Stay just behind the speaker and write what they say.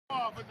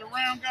Off at the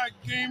Round Guy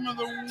Game of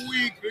the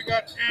Week, we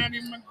got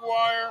Andy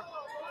McGuire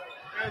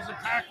as the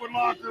Packwood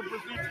Locker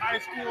presents high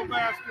school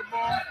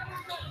basketball.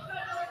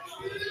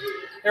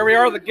 Here we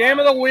are, the Game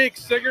of the Week.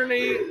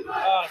 Sigourney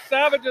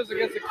Savages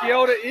against the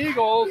Keota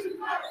Eagles.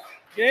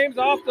 Game's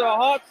off to a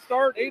hot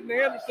start. Aiden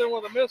Anderson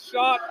with a missed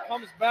shot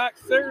comes back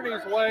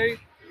Sigourney's way.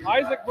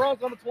 Isaac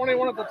Bruns, number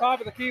 21, at the top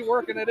of the key,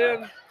 working it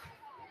in.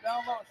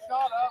 Down low,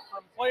 shot up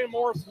from Clay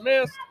Morse,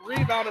 missed.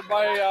 Rebounded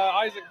by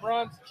Isaac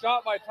Bruns.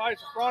 Shot by Ty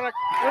Safronic.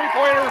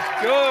 Three-pointers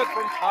good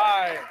from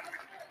Ty.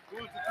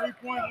 Well, it's a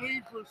 3-point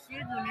lead for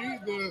Sigourney.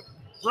 The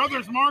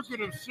Brothers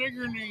Market of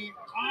Sigourney,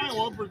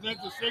 Iowa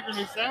presents the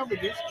Sigourney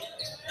Savages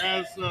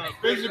as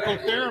Physical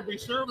Therapy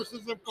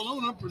Services of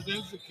Kelowna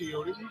presents the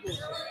Keota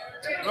Eagles.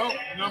 Well,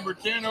 number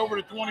 10 over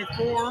to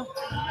 24.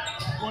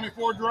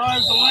 24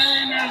 drives the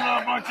lane. There's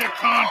a bunch of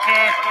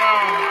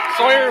contact.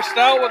 Sawyer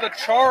Stout with a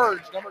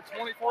charge. Number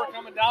 24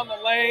 coming down the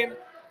lane.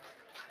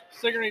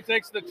 Sigourney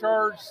takes the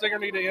charge.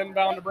 Sigourney to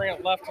inbound to bring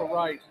it left to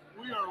right.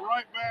 We are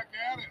right back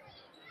at it.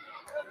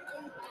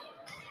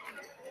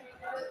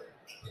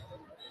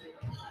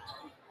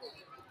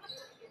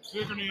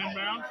 Sigourney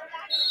inbound.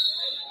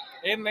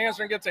 Aiden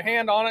Anderson gets a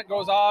hand on it,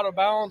 goes out of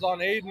bounds on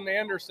Aiden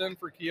Anderson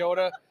for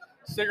Keota.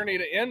 Sigourney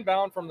to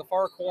inbound from the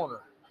far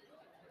corner.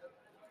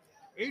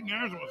 Aiden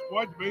Anderson was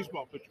quite the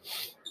baseball pitcher.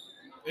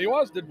 He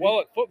did well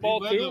at football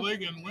he led too. the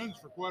league in wins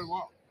for quite a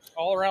while.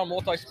 All-around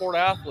multi-sport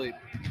athlete.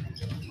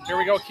 Here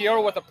we go,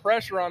 Keota with the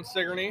pressure on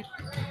Sigourney.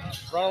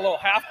 Run a little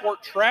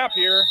half-court trap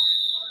here.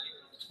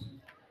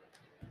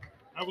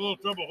 Have a little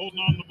trouble holding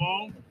on to the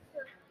ball.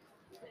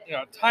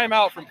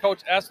 Timeout from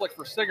Coach Eslick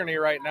for Sigourney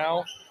right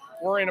now.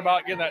 Worrying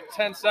about getting that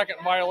 10-second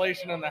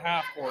violation in the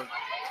half-court.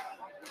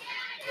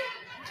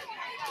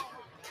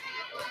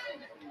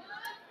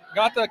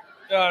 Got the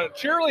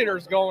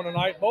cheerleaders going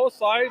tonight, both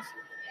sides.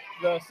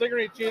 The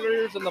Sigourney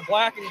cheerleaders in the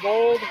black and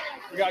gold.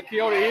 We got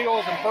Keota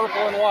Eagles in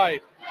purple and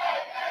white.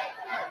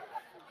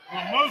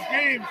 Well, most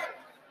games,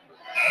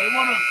 they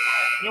want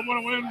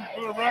to win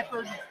for the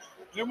record.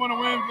 They want to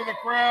win for the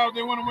crowd.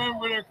 They want to win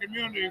for their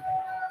community.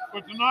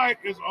 But tonight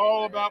is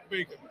all about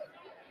bacon.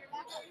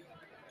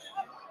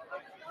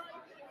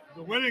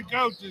 The winning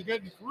coach is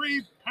getting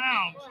 3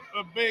 pounds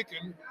of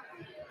bacon,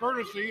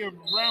 courtesy of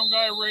Round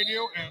Guy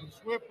Radio and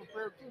Swift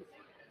Prepared Foods.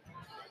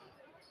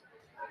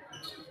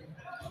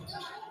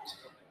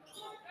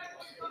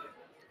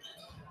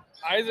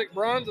 Isaac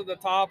Bruns at the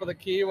top of the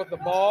key with the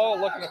ball,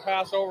 looking to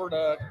pass over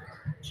to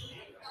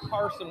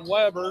Carson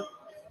Weber.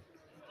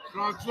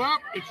 Shots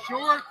up, it's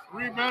short,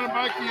 rebounded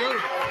by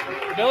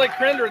Keota. Billy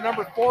Crinder,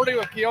 number 40,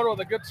 with Keota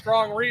with a good,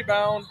 strong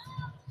rebound.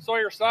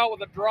 Sawyer Stout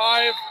with a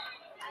drive.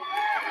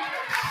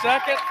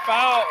 Second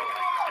foul.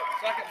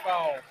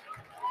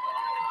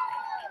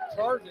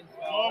 Charging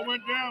foul. Ball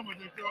went down, but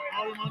they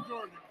caught him on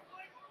charging.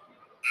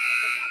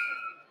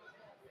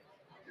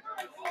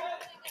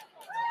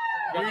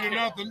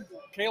 3-0.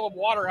 Caleb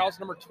Waterhouse,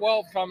 number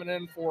 12, coming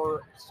in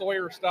for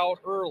Sawyer Stout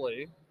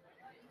early.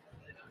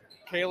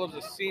 Caleb's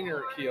a senior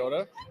at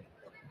Keota.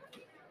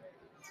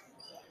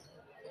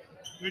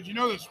 Did you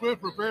know that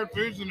Swift Prepared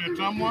Foods in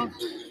Ottumwa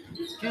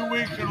 2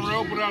 weeks in a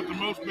row put out the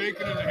most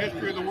bacon in the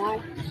history of the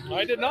world?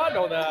 I did not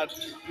know that.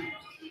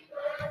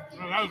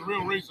 No, that was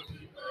real recent.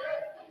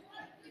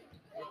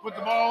 Put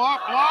the ball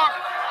up, block.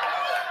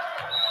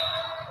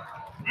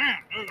 Man,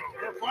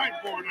 they're fighting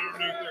for it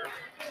underneath there.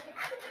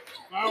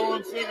 Foul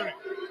on Sigourney.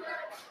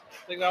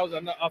 I think that was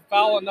a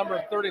foul on number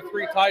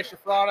 33, Ty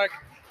Safronic.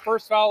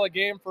 First foul of the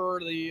game for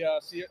the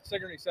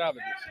Sigourney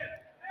Savages.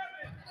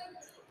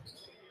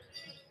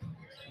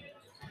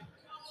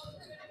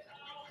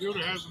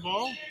 Keota has the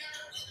ball.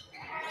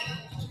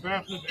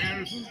 Passes to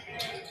Anderson.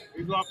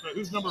 He's off to,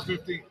 who's number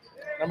 15?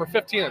 Number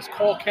 15 is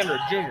Cole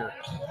Kendrick, Jr.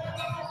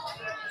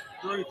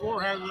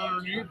 34 has it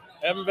underneath.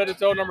 Evan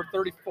Vitito, number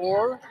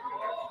 34.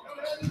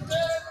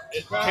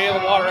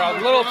 Caleb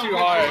Waterhouse, a little too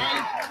high.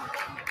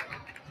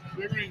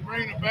 Sigourney's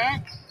bringing it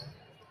back.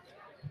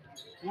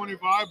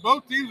 25.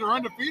 Both teams are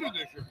undefeated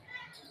this year.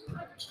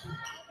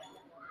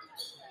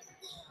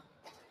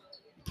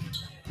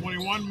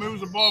 21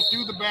 moves the ball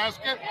to the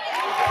basket.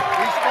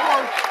 He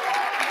scores.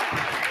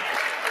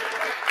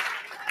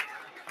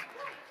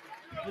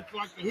 Looks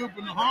like the hoop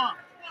in the harm.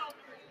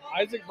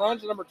 Isaac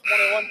Bruns, number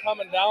 21,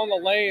 coming down the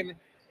lane.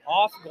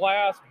 Off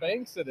glass,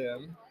 banks it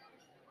in.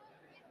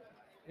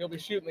 He'll be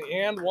shooting the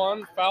and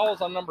one. Fouls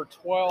on number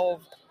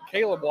 12,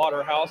 Caleb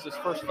Waterhouse, his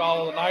first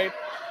foul of the night.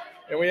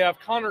 And we have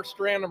Connor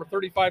Strand, number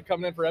 35,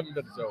 coming in for Evan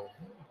Bitzo.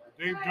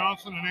 Dave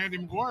Johnson and Andy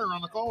McGuire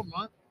on the call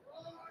tonight.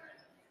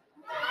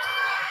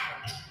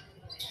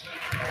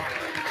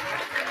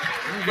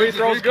 Free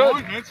throw's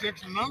good. That's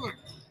 6-0.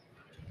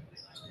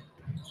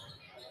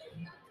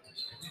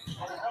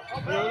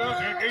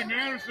 Aiden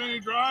Anderson, he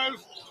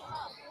drives.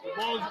 The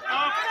ball's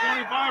up.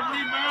 25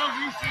 rebounds.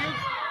 He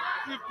shoots.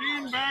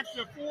 15 back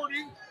to 40.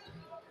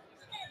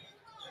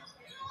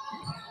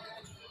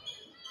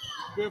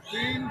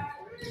 15.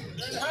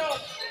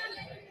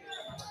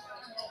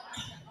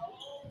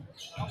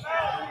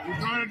 He's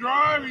trying to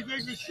drive. He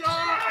takes a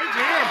shot. It's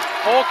him.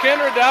 Cole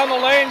Kindred down the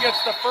lane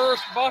gets the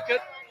first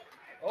bucket.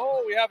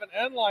 Oh, we have an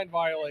end line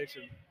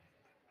violation.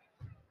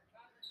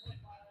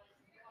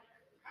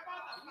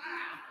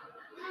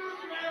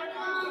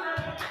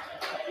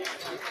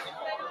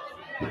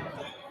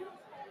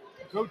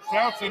 Coach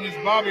South's in his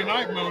Bobby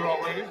Knight mode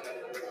already.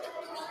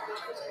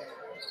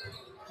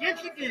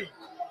 62.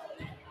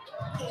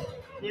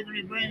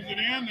 Sigourney brings it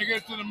in. They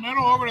get to the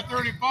middle, over to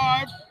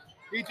 35.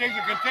 He takes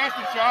a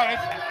contested shot.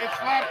 It's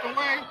slapped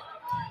away.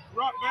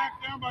 Brought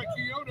back down by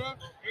Keota.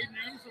 Aiden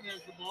Anderson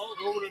has the ball.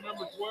 Over to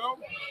number 12,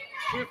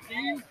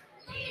 15,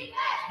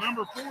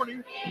 number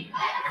 40.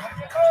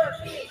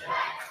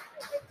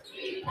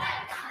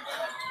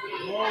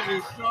 Ball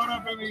is shot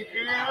up in the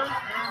air,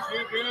 and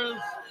it is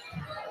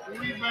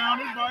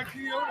rebounded by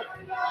Keota.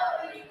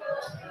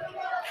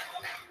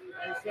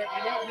 They're setting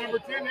it up. Number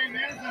 10, Aiden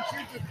Anderson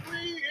shoots a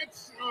three.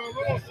 It's a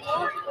little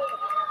short.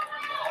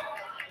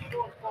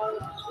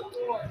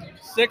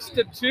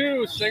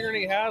 6-2.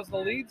 Sigourney has the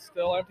lead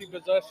still. Empty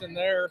possession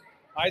there.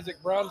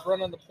 Isaac Bruns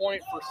running the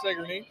point for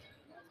Sigourney.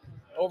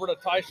 Over to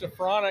Ty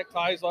Shafronic.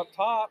 Ty's up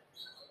top.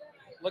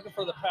 Looking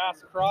for the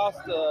pass across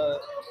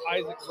to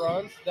Isaac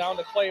Bruns. Down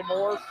to Clay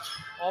Morse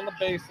on the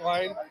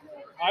baseline.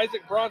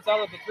 Isaac Bruns out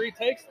of the three.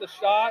 Takes the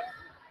shot.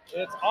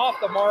 It's off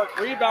the mark.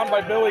 Rebound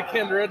by Billy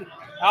Kindred.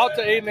 Out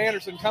to Aiden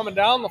Anderson coming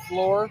down the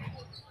floor.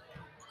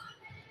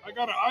 I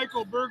got an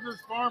Eichel Burgers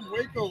Farm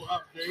Waco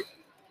update.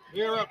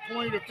 They're up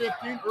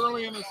 20-15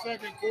 early in the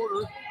second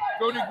quarter.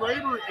 Cody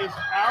Graber is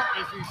out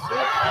as he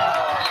sits.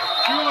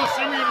 Shula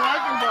Simeon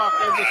Reichenbach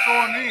has a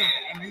sore knee,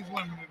 and he's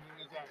limited in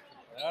his action.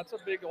 That's a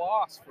big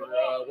loss for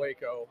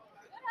Waco.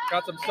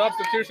 Got some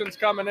substitutions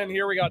coming in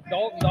here. We got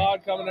Dalton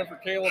Dodd coming in for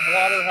Caleb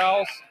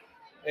Waterhouse.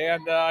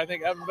 And I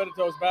think Evan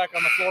Benito is back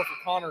on the floor for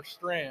Connor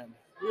Strand.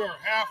 We are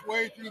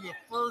halfway through the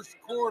first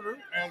quarter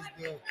as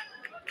the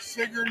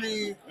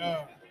Sigourney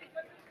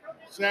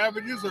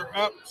Savages are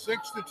up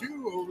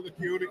 6-2 over the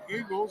Keota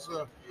Eagles.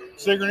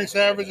 Sigourney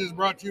Savages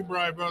brought to you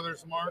by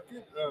Brothers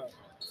Market.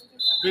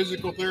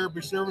 Physical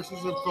Therapy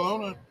Services of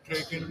Kelowna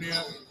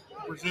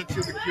presents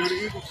you the Keota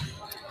Eagles.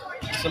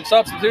 Some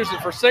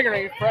substitutions for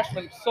Sigourney.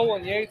 Freshman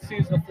Solon Yates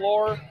sees the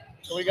floor.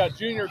 So we got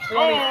junior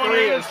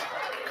 23 as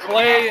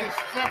Clay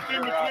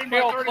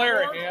Cale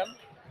Clarahan.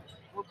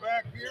 We're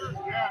back here.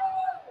 Yeah.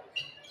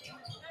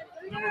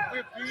 Number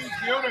 15,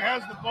 Keota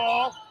has the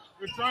ball.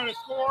 They're trying to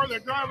score. They're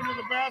driving to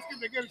the basket.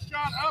 They get a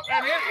shot up,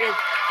 and it is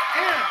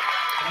in.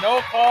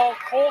 No call.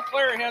 Cole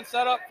Clarahan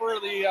set up for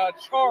the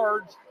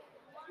charge.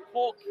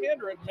 Cole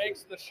Kindred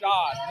makes the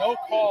shot. No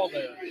call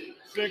there.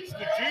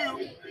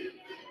 6-2.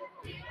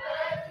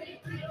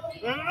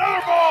 Then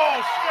another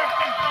ball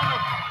stepped in front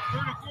of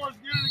 34 is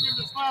getting to get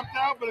this slapped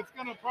out, but it's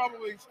going to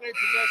probably stay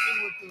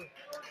possession with the.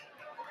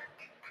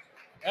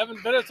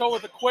 Evan Benito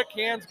with the quick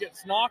hands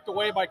gets knocked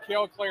away by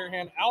Cale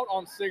Clarahan out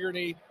on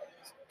Sigourney.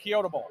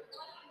 Keota ball.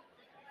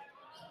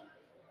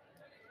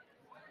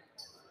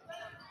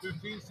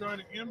 15's trying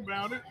to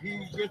inbound it.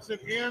 He gets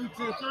it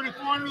into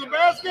 34 under the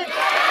basket,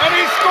 and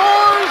he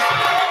scores!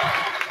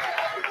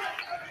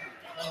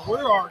 And we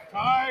are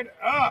tied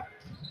up.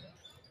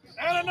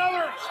 And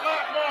another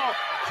slap ball,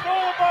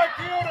 stolen by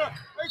Keota.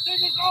 They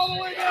take us all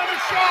the way down the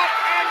shot,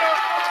 and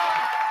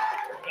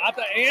got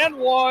the and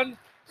one.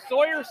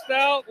 Sawyer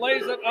Stout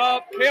lays it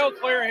up. Cale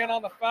Clarahan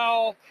on the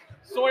foul.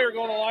 Sawyer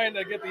going to line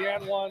to get the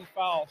and one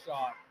foul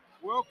shot.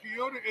 Well,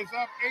 Keota is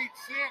up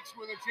 8-6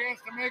 with a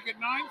chance to make it 9-6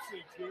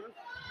 here.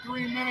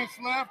 3 minutes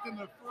left in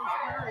the first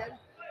period.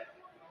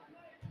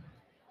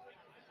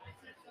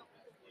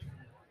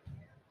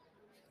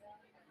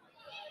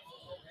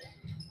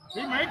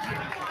 He makes it.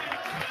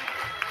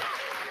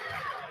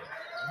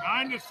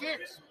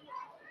 9-6.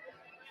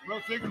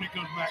 Well, Sigourney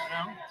comes back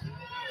down.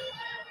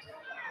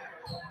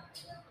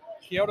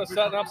 Keota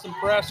setting up some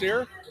press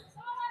here.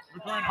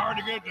 We're trying hard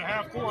to get to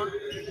half court.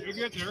 He'll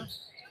get there.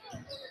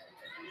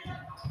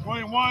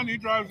 21, he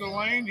drives the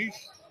lane. He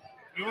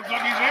looks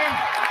like he's in.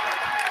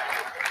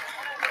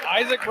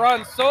 Isaac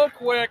runs so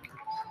quick,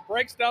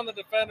 breaks down the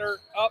defender,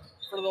 up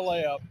for the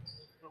layup.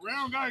 The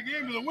round guy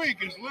game of the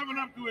week is living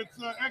up to its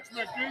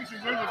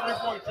expectations. There's a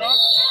three-point shot.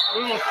 A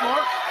little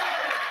short.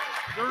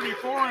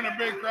 34 in a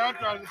big crowd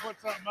tries to put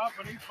something up,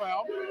 and he's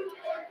fouled.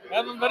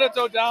 Evan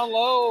Benito down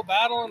low,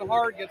 battling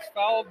hard, gets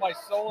fouled by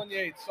Solon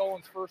Yates.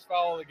 Solon's first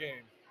foul of the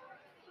game.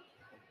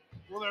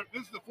 Well,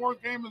 this is the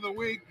fourth game of the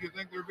week. You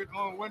think they're getting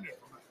a little winded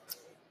from it?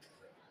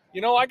 You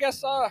know, I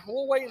guess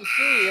we'll wait and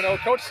see. You know,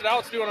 Coach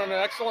Stout's doing an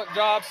excellent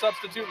job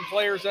substituting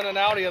players in and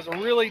out. He has a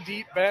really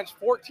deep bench,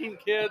 14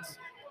 kids.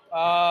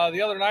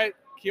 The other night,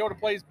 Keota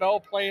plays Bell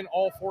playing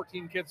all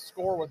 14 kids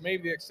score with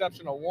maybe the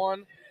exception of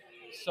one.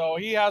 So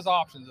he has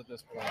options at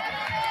this point.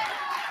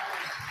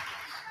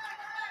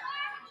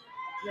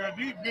 Yeah,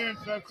 deep bench,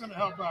 that's going to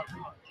help out.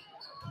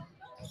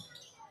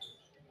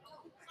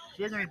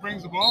 Sigourney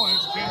brings the ball, and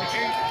it's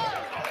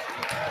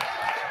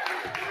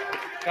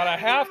 10-8. Got a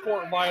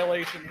half-court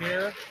violation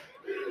here.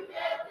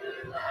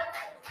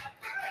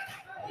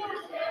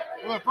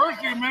 Well, the first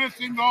few minutes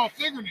seemed all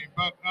Sigourney,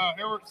 but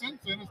ever since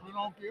then, it's been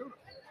all Keota.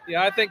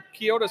 Yeah, I think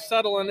Keota's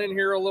settling in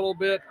here a little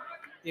bit.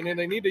 You know,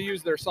 they need to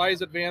use their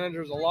size advantage.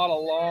 There's a lot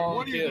of long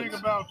What do you kids. think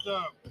about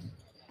the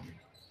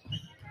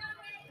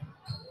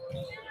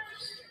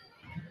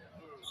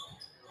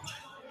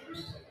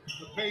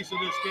pace of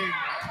this game?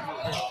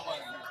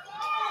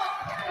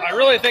 I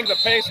really think the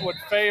pace would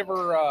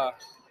favor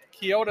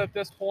Keota at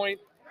this point.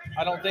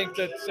 I don't think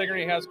that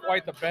Sigourney has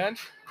quite the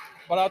bench.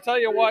 But I'll tell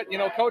you what, you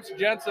know, Coach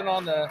Jensen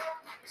on the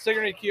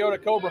Sigourney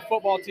Keota Cobra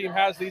football team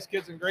has these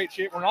kids in great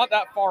shape. We're not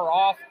that far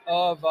off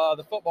of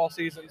the football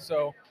season,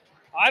 so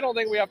I don't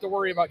think we have to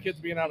worry about kids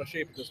being out of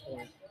shape at this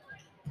point.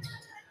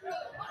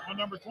 Well,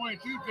 number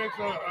 22 takes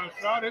a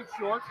shot. It's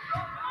short.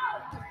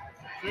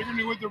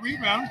 Sigourney with the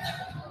rebound.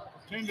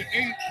 10-8.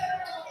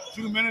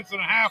 2 minutes and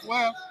a half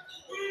left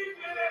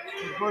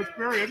in the first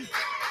period.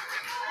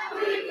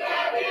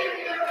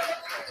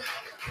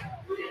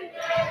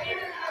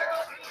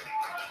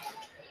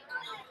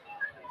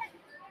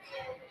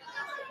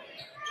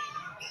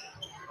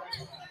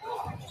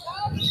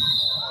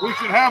 We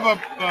should have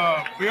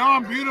a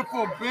Beyond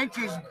Beautiful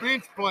benches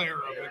bench player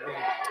of the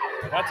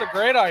game. That's a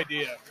great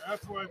idea.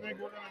 That's what I think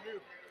we're going to do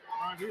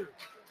right here.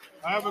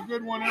 I have a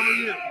good one every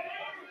year.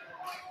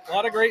 A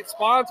lot of great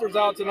sponsors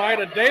out tonight.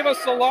 Adava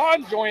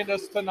Salon joined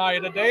us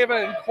tonight.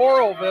 Adava in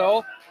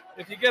Coralville.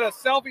 If you get a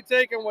selfie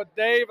taken with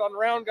Dave on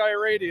Round Guy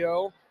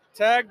Radio,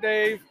 tag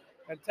Dave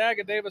and tag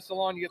Adava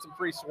Salon, you get some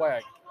free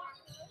swag.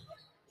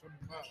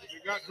 If you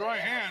got dry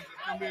hands,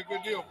 it's going to be a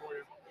good deal for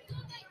you.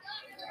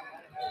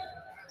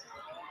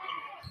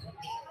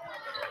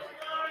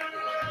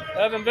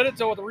 Evan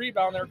Vitito with the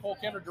rebound there. Cole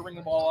Kindred to bring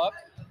the ball up.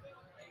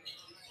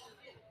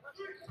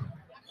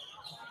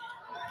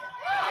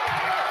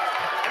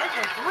 That's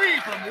a three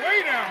from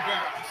way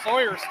downtown.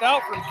 Sawyer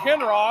Stout from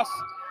Kinross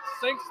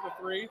sinks the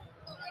three.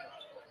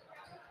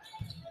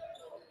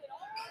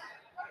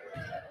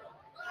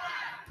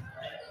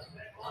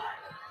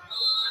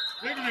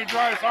 Sigourney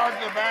drives hard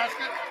to the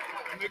basket,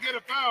 and they get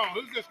a foul.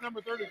 Who's this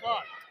number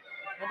 35?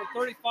 Number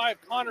 35,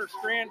 Connor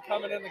Strand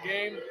coming in the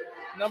game.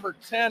 Number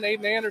 10,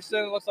 Aiden Anderson.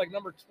 It looks like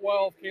number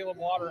 12, Caleb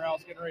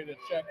Waterhouse getting ready to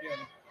check in.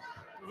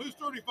 So who's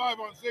 35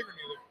 on Sigourney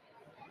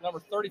there? Number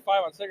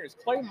 35 on Sigourney is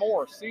Clay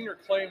Morris, senior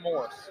Clay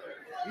Morris.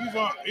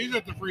 He's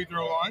at the free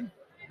throw line.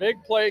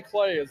 Big play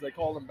Clay, as they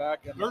called him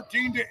back in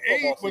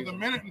 13-8 with a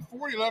minute and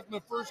 40 left in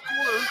the first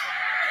quarter.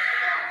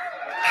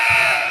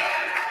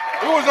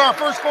 Who was our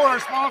first quarter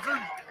sponsor?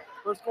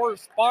 First quarter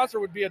sponsor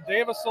would be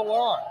Adava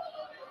Salon.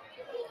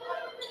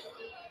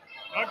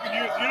 I could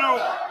use,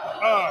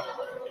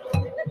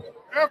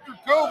 after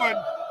COVID,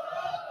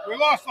 we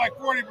lost like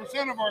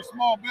 40% of our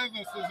small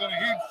businesses and a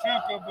huge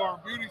chunk of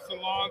our beauty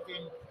salons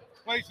and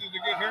places to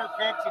get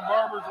haircuts, and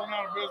barbers went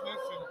out of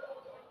business. And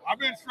I've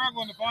been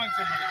struggling to find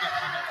somebody to get me.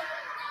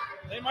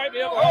 They might be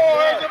able to help you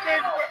there's out.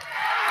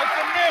 it's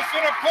a miss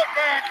and a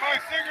putback by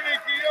Sigourney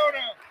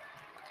Keota.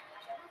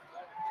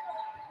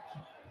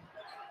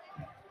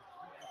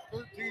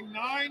 13-9,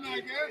 I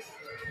guess.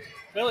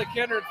 Billy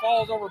Kindred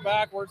falls over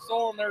backwards.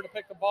 Solon there to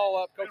pick the ball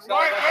up. Coach Stout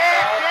Right has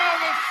back the foul.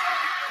 down the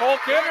Cole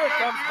Kindred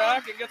comes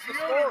back and gets the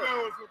Keota score.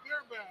 goes with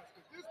their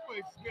basket. This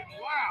place is getting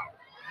loud.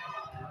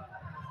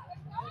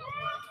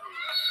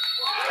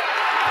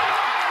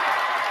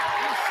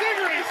 And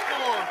Sigourney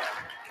scores.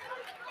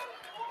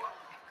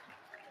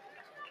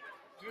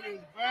 It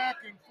is back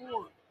and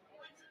forth.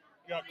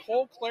 You got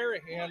Cole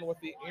Clarahan with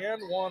the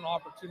and one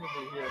opportunity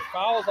here.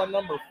 Fouls on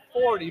number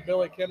 40,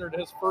 Billy Kindred,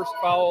 his first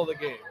foul of the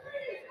game.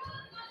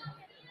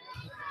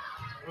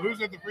 Well,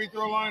 who's at the free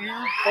throw line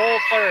here? Cole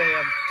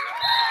Clarahan.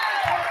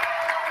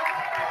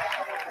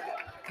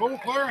 Cole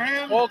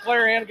Clarahan. Cole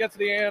Clarahan gets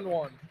the and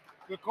one.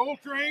 The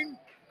Coltrane.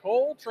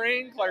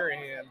 Coltrane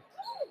Clarahan.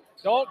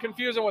 Don't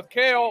confuse him with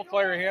Kale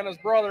Clarahan, his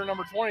brother,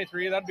 number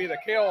 23. That'd be the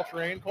Kale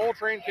Train.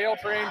 Coltrane, Kale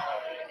Train,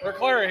 or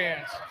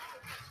Clarahans.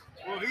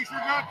 Well, he sure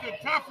got the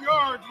tough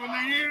yards when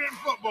they needed it in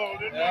football,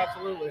 didn't Yeah,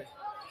 absolutely.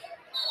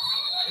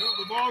 he? Well,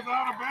 the ball's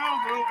out of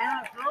bounds. A little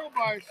errant throw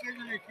by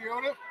Sigourney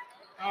Keota.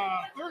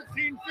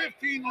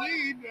 13-15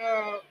 lead,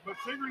 but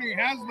Sigourney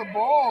has the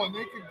ball, and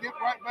they could get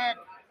right back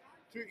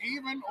to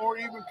even or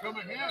even come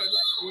ahead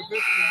with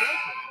this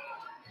possession.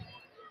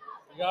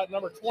 We got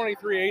number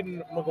 23,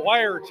 Aiden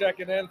McGuire,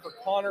 checking in for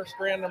Connor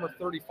Strand, number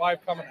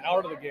 35, coming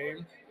out of the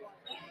game.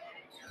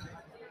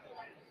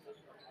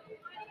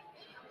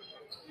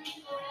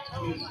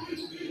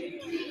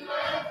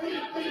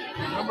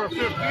 Number 15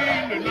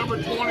 to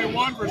number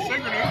 21 for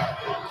Sigourney.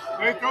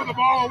 They throw the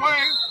ball away.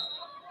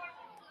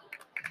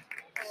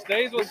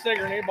 Stays with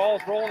Sigourney.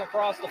 Ball's rolling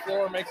across the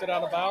floor, makes it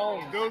out of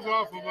bounds. Goes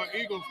off of an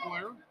Eagles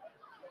player.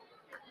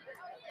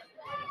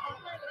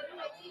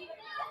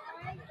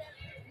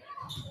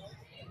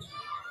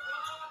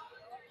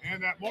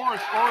 And that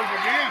Morris scores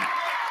again.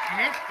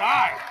 And it's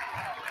tied.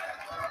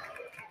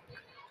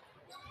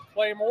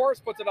 Clay Morris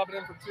puts it up and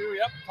in for two.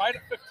 Yep, tied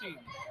at 15.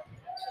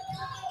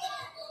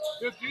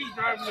 15's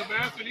driving the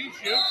basket. He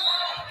shoots.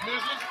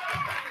 Misses.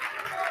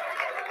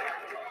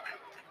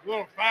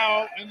 Little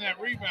foul in that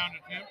rebound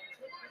attempt.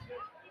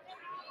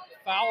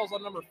 Fouls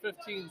on number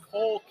 15,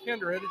 Cole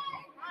Kindred.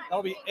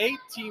 That'll be 8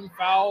 team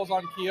fouls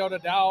on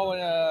Keota.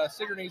 Now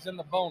Sigourney's in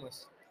the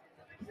bonus.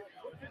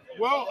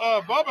 Well,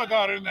 Bubba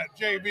got in that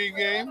JV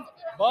game,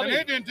 Bubby. and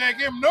it didn't take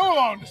him no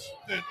long to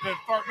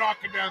start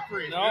knocking down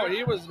threes. No,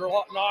 he was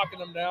knocking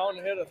them down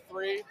and hit a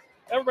 3.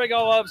 Everybody got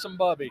to love some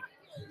Bubby.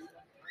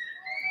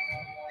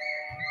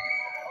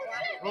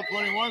 Well,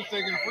 21's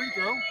taking a free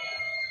throw.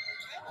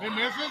 He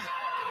misses.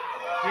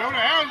 Keota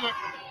has it.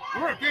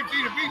 We're at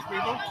 15 apiece,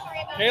 people.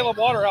 Caleb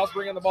Waterhouse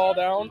bringing the ball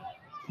down.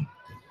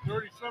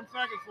 30-some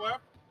seconds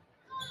left.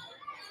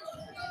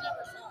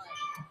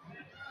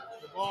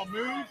 The ball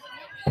moves.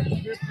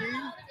 15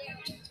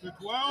 to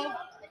 12.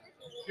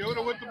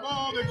 Keota with the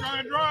ball. They're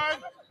trying to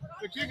drive.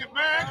 They kick it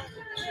back.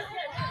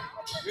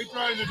 He's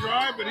trying to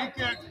drive, but he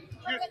can't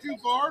get too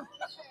far.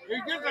 He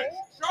gets a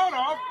shot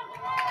off.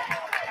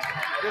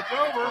 It's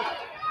over.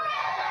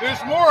 This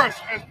Morris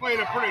has played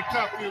a pretty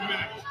tough few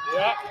minutes.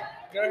 Yeah,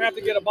 going to have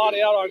to get a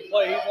body out on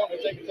Clay. He's wanting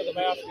to take it to the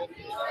basket.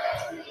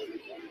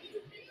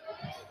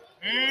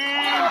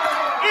 And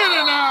in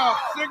and out.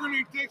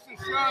 Sigourney takes a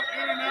shot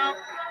in and out.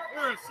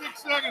 There are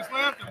 6 seconds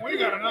left, and we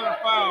got another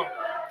foul.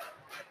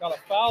 Got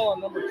a foul on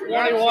number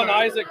 21,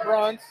 Isaac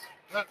Brunts.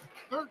 That's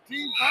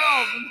 13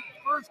 fouls in the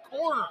first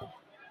quarter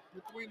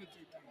between the two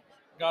teams.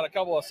 Got a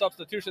couple of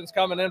substitutions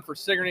coming in for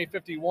Sigourney.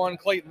 51,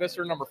 Clayton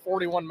Visser. Number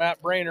 41,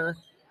 Matt Brainer.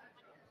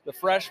 The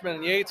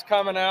freshman Yates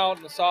coming out,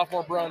 and the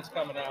sophomore Bruns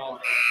coming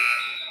out.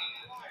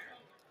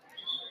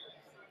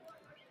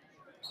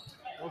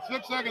 Well,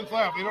 6 seconds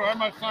left. They don't have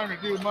much time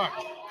to do much.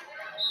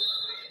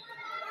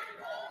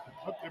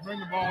 They bring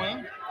the ball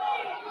in.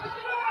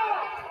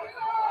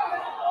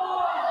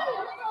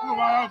 Oh,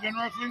 wow, that was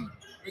interesting.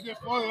 They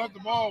just let the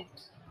ball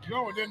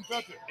go and didn't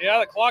touch it. Yeah,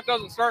 the clock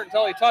doesn't start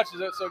until he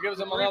touches it, so it gives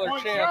him another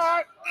chance.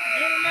 Shot,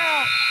 in and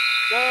out.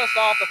 Just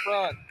off the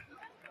front.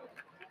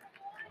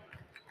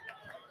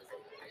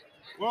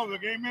 Well, the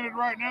game ended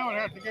right now. It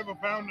has to give a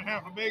pound and a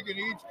half of bacon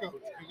to each coach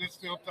because it's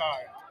still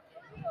tied.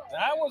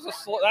 That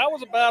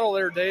was a battle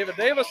there, David.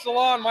 Davis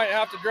Salon might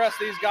have to dress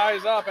these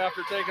guys up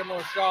after taking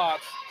those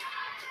shots.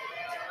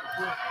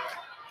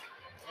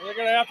 They're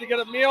going to have to get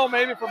a meal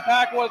maybe from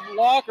Packwood's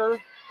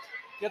locker.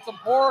 Get some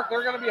pork.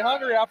 They're going to be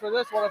hungry after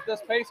this one if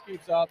this pace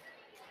keeps up.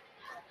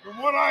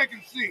 From what I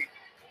can see,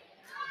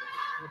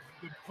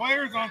 the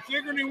players on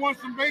Sigourney want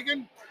some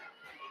bacon,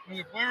 and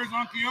the players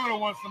on Keota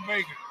want some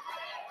bacon.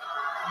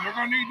 And they're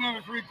going to need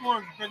another 3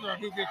 quarters to figure out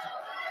who gets it.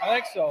 I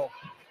think so.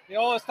 You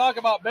know, let's talk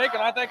about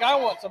bacon. I think I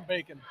want some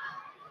bacon.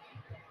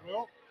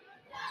 Well,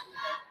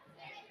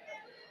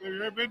 have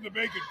you ever been to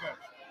Bacon Fest?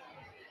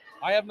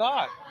 I have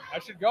not. I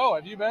should go.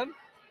 Have you been?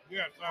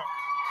 Yes.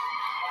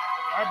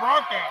 I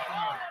broadcast from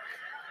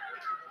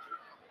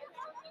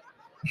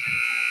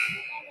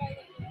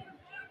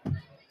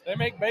there. They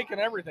make bacon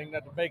everything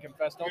at the Bacon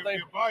Fest, don't they?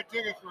 You buy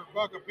tickets for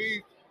 $1 a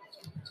piece,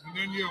 and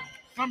then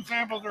some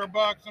samples are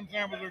 $1, some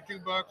samples are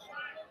 $2.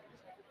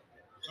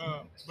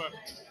 But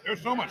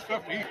there's so much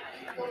stuff to eat. And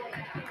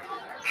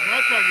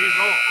that's how you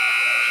go.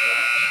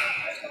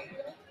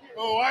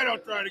 Oh, I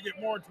don't try to get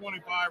more than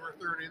 25 or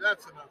 30.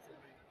 That's enough for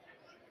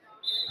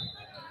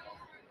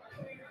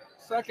me.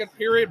 Second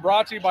period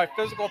brought to you by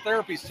Physical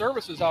Therapy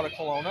Services out of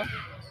Kelowna.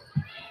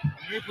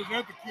 And they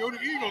present the Keota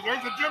Eagles.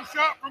 There's a jump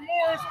shot from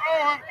Morris.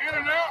 Oh, in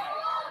and out.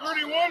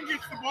 31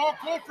 gets the ball.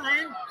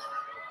 Coltrane.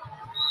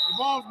 The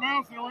ball's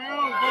bouncing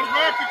around. It goes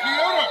back to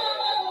Keota.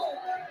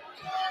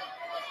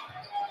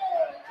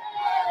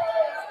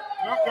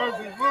 Nope, there's a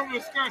little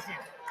discussion.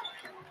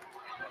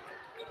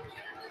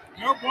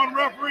 Nope, one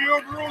referee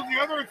overrules the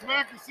other. It's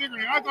back to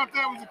Sigourney. I thought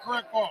that was the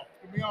correct call,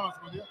 to be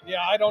honest with you.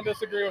 Yeah, I don't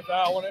disagree with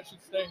that one. It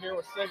should stay here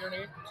with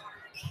Sigourney.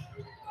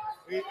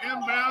 He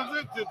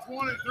inbounds it to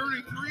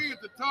 33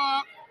 at the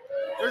top.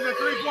 There's a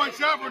 3-point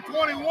shot for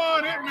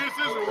 21. It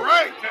misses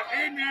right to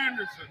Aiden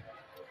Anderson.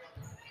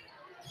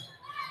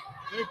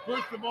 They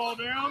push the ball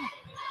down.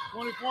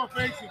 24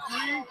 fakes a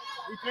 3.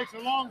 He takes a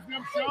long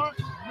jump shot.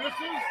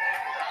 Misses.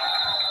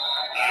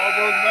 Ball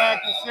goes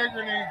back to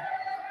Sigourney.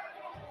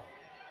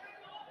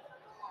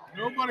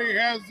 Nobody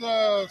has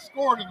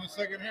scored in the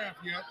second half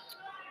yet.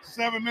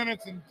 7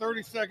 minutes and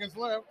 30 seconds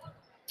left.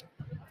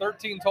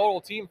 13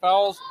 total team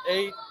fouls,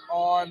 8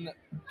 on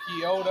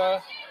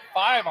Keota,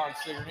 5 on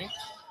Sigourney.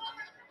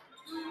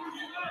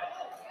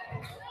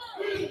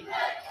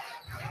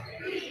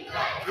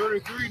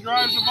 .33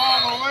 drives the ball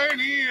in the lane.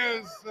 He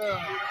is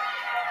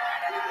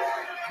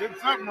did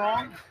something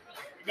wrong.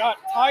 Got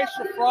Ty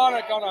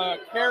Shafronic on a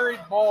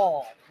carried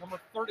ball. Number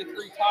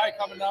 33, Ty,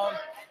 coming down,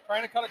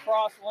 trying to cut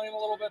across the lane a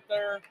little bit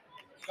there.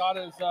 Got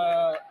his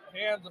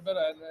hands a bit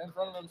in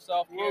front of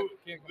himself. Can't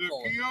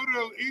control it. The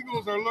Keota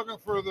Eagles are looking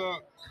for the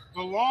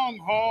long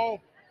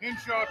haul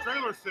Henshaw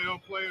trailer sale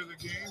play of the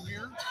game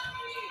here.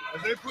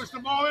 As they push the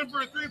ball in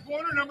for a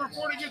 3-pointer, number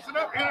 40 gets it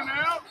up, in and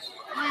out.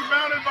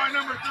 Rebounded by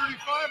number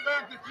 35,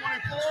 back to 24.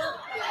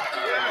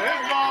 Yeah,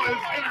 his ball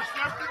is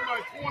intercepted by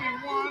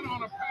 21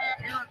 on a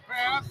errant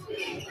pass.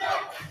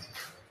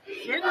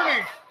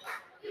 Sigourney's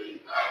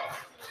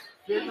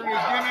getting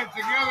it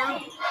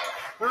together.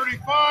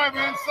 35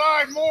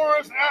 inside,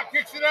 Morris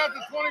kicks it out to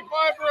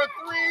 25 for a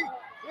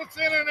 3. It's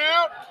in and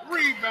out.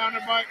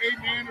 Rebounded by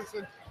Aiden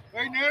Anderson.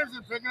 Aiden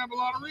Anderson picking up a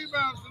lot of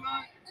rebounds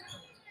tonight.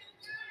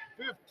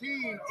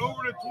 15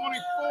 over to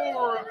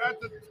 24 at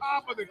the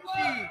top of the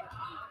key.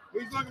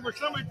 He's looking for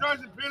somebody, tries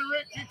to pin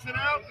Rick, kicks it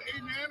out to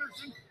Aiden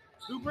Anderson,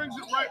 who brings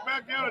it right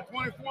back down to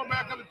 24,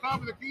 back at the top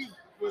of the key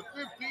with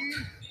 15.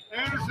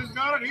 Anderson's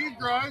got it. He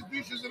drives,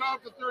 dishes it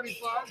off to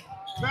 35.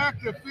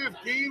 Back to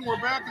 15. We're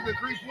back to the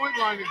three-point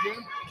line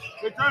again.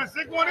 They try to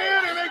stick one in,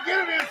 and they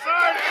get it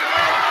inside.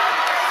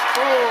 And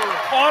score.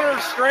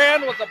 Connor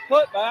Strand with a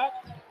putback.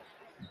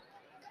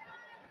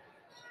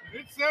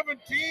 it's 17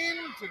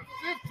 to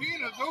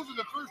 15. And those are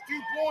the first 2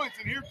 points.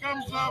 And here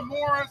comes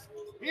Morris.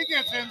 He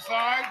gets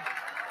inside.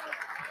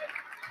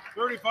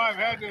 35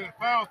 had to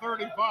foul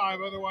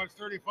 35. Otherwise,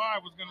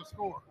 35 was going to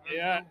score.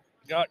 Yeah,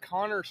 got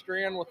Connor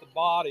Strand with the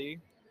body.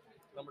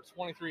 Number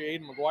 23,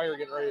 Aiden McGuire,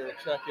 getting ready to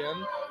check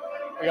in.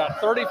 We got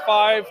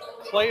 35,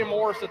 Clay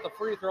Morris at the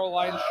free throw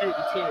line shooting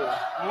 2.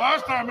 The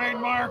last time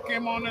Aiden Meyer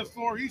came on this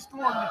floor, he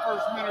scored in the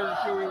first minute or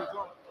two he was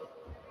on.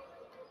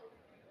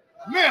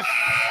 Miss.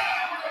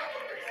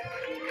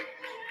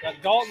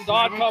 Got Dalton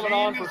Dodd coming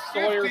on for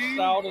 17 to Sawyer 15.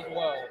 Stout as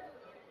well.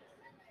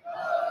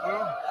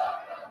 Well,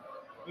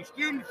 the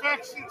student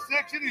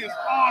section is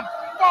on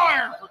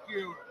fire for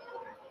Keota.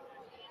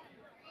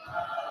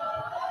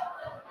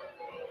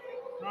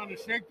 Trying to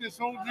shake this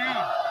whole gym.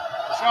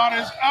 The shot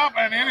is up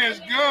and it is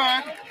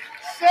good.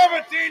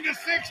 17 to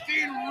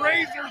 16,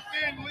 razor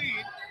thin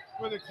lead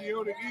for the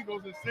Keota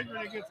Eagles as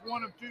Sigourney gets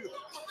 1 of 2.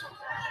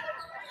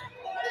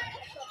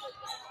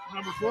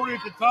 Number 40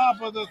 at the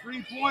top of the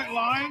three-point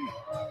line.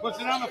 Puts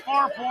it on the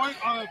far point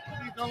on the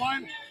free throw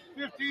line.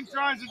 15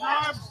 tries to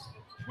drive.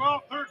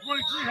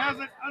 23 has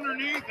it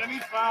underneath, and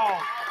he's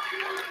fouled.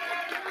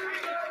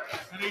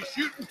 And he's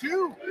shooting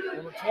 2.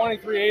 Number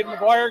 23, Aiden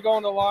McGuire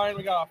going to the line.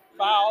 We got a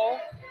foul.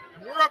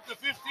 And we're up to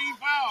 15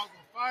 fouls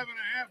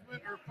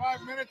with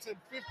 5 minutes and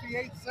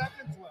 58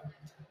 seconds left.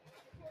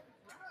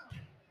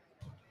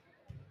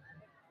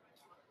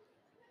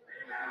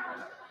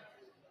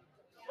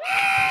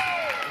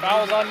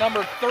 Foul's on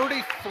number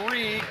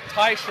 33,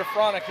 Ty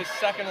Shafronik, his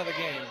second of the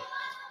game.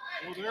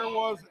 Well, there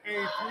was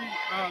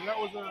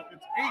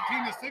it's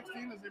 18 to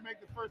 16 as they make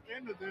the first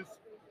end of this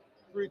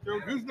free throw.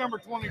 Who's number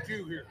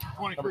 22 here?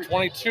 23. Number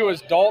 22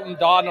 is Dalton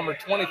Dodd. Number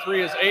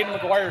 23 is Aiden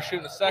McGuire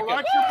shooting the second. Well,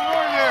 that's your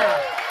boy there.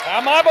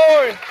 Now my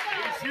boy.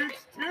 He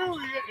shoots 2.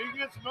 He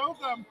gets both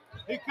of them.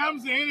 He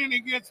comes in and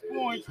he gets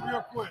points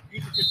real quick.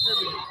 He's a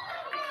contributor.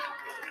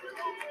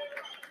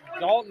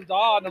 Dalton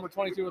Dodd, number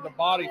 22, with a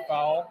body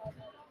foul.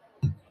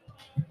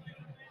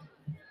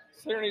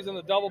 Sigourney's in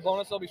the double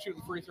bonus. They'll be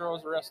shooting free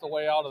throws the rest of the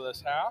way out of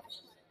this half.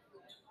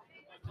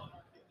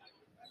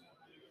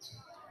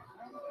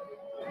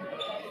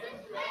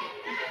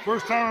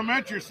 First time I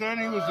met your son,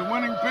 he was the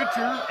winning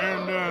pitcher,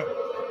 and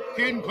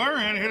Caden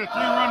Clarahan hit a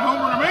 3-run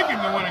homer to make him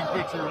the winning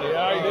pitcher.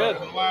 Yeah, he did.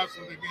 The last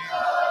of the game.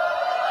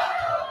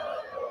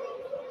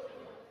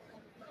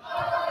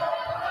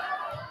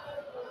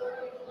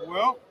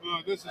 Well,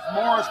 this is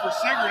Morris for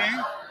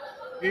Sigourney.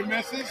 He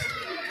misses.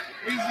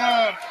 He's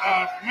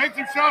makes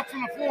some shots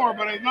from the floor,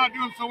 but he's not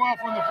doing so well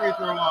from the free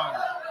throw line.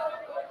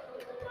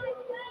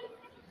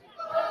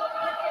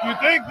 You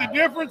think the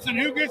difference in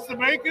who gets the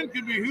bacon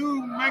could be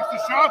who makes the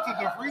shots at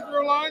the free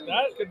throw line?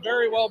 That could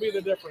very well be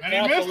the difference. And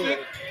he missed it.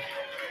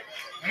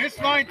 And it's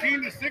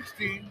 19 to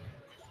 16.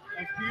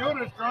 As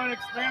Keota's trying to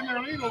expand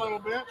their lead a little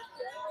bit.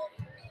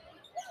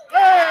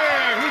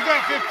 Hey, who's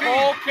got 15?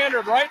 Cole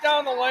Kindred right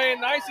down the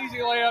lane. Nice easy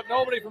layup.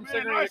 Nobody from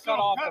Sigourney Nice to cut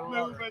off the cut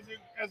run. move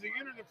as he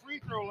entered the free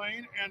throw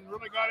lane and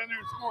really got in there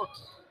and scored.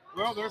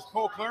 Well, there's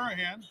Cole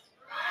Clarahan.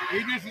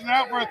 He dishes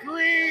out for a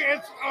 3.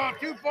 It's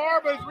too far,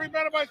 but it's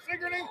rebounded by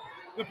Sigourney.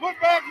 The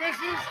putback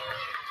misses.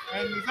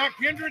 And is that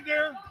Kindred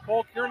there?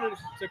 Cole Kindred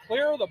to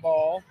clear the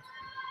ball.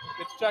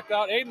 Gets checked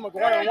out. Aiden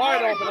McGuire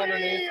wide open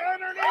underneath.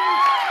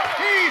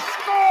 He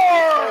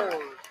scores!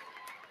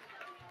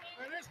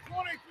 And it's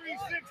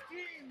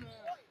 23-16.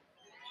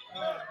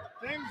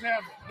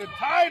 The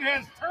tide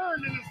has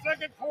turned in the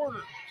second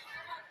quarter.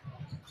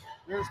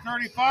 There's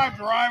 35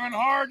 driving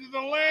hard to the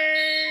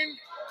lane.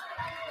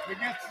 He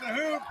gets the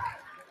hoop.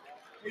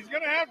 He's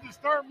going to have to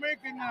start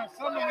making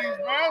some of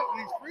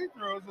these free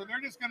throws, or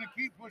they're just going to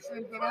keep pushing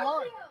him to the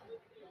line.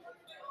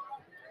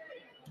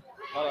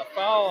 Got a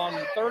foul on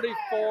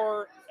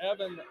 34,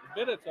 Evan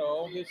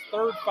Vidito, his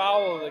third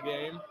foul of the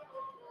game.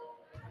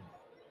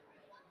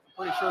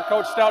 Pretty sure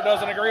Coach Stout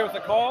doesn't agree with the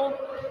call.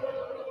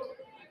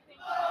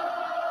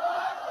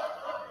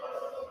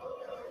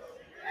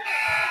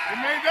 He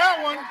made that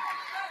one.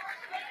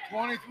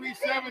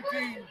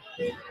 23-17.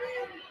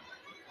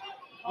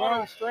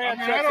 Well, Strand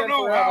I checks don't in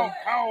know for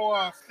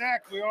how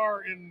stacked we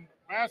are in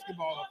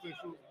basketball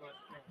officials, but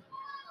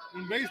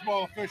in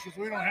baseball officials,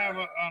 we don't have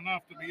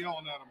enough to be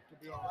yelling at them, to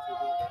be honest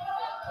with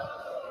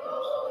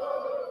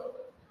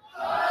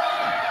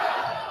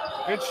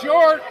you. It's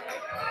short.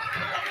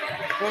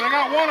 So they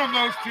got one of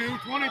those two.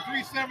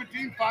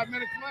 23-17, 5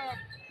 minutes left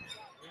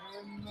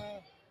in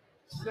the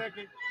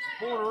second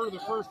quarter of the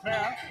first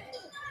half.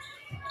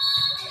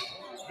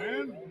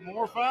 And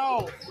more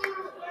fouls.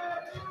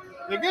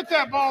 They get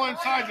that ball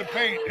inside the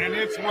paint, and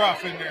it's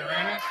rough in there,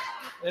 ain't it?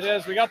 It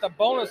is. We got the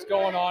bonus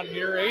going on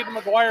here. Aiden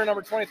McGuire,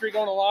 number 23,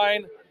 going to the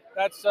line.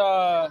 That's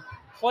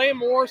Clay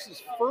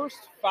Morris's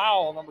first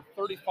foul, number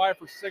 35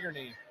 for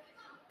Sigourney.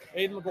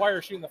 Aiden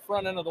McGuire shooting the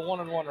front end of the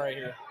 1-on-1 right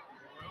here.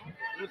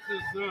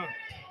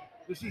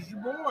 This is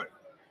your boy.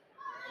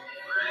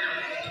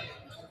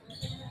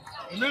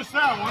 They missed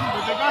that one,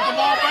 but they got the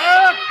ball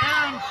back,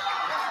 and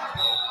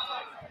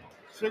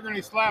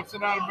Sigourney slaps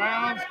it out of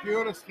bounds.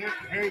 Keota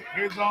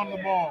heads on the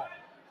ball.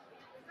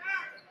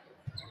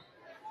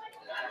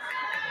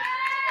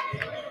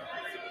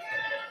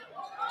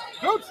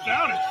 Coach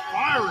Stout is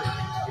fiery,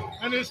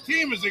 and his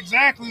team is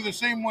exactly the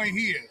same way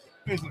he is,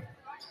 isn't it?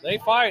 They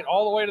fight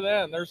all the way to the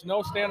end. There's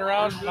no stand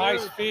around.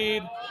 Nice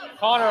feed.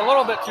 Connor a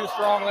little bit too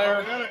strong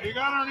there. He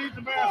got underneath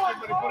the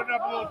basket, but he put it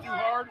up a little too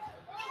hard.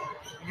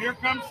 And here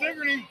comes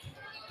Sigourney.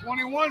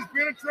 21's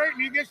penetrating.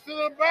 He gets to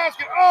the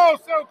basket. Oh,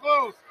 so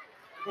close.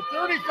 But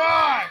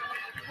 35.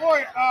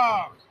 Boy,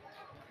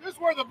 this is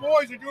where the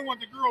boys are doing what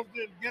the girls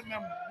did, getting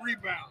them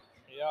rebounds.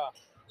 Yeah.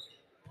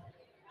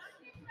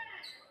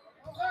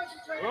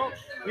 Well,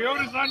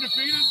 Keota's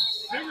undefeated.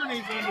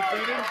 Sigourney's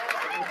undefeated.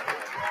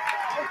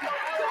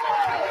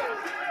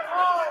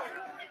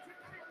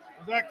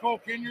 Is that Cole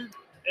Kinyard?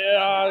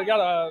 Yeah, they got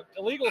a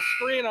illegal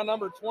screen on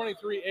number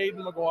 23,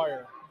 Aiden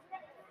McGuire.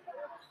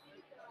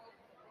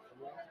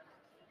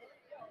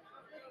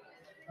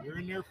 They're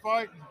in there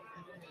fighting.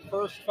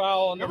 First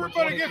foul on number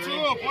Everybody 23. gets a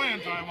little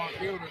playing time on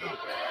Keota, don't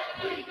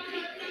they?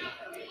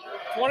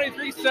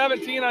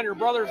 23-17 on your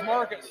brother's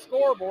market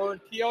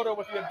scoreboard. Keota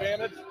with the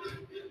advantage.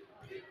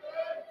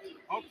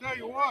 I'll tell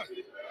you what.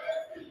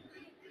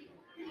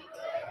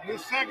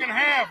 This second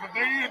half, if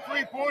they need a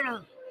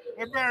three-pointer,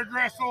 they better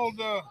dress old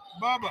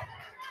Bubba.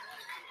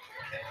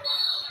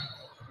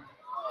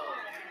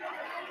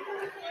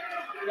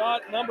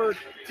 Got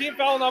team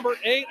foul number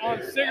 8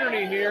 on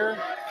Sigourney here.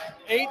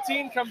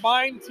 18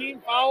 combined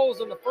team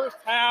fouls in the first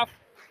half.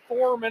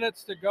 4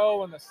 minutes to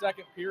go in the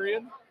second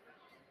period.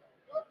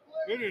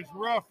 It is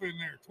rough in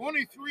there.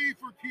 23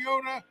 for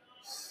Keota,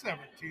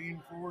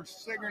 17 for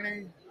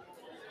Sigourney.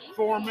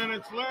 4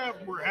 minutes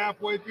left. We're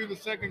halfway through the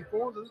second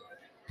quarter.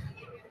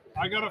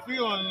 I got a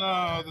feeling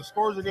the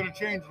scores are going to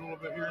change a little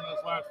bit here in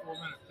this last 4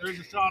 minutes. There's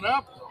a shot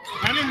up,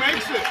 and he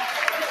makes it.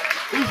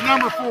 Who's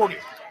number 40?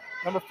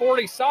 Number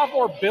 40,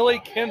 sophomore Billy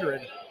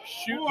Kindred.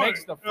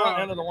 Makes the front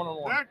end of the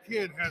 1-on-1. That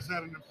kid has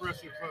had an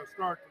impressive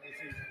start to the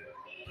season.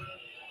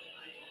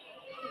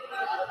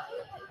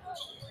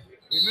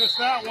 He missed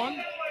that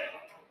one.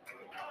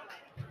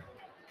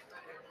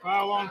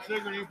 Foul on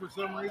Sigourney for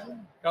some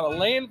reason. Got a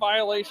lane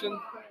violation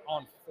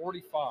on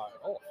 45.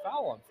 Oh, a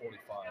foul on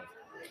 45.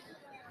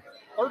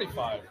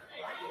 35.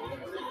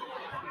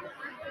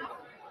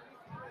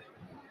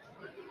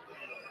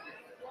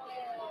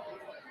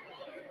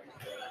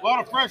 A lot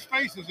of fresh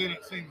faces in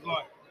it, seems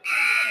like.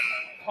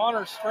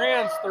 Connor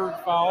Strand's third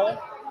foul.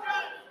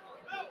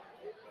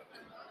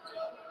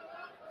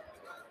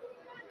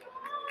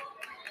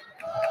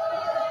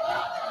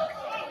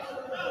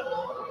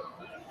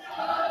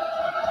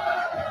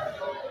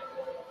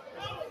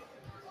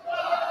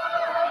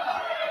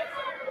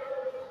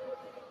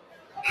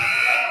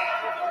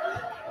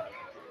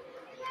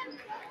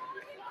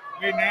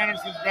 Aiden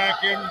Anderson's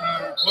back in,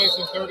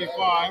 replacing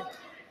 35.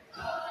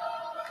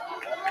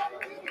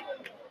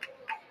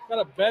 Got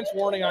a bench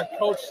warning on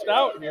Coach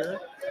Stout here.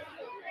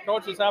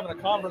 Coach is having a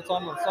conference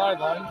on the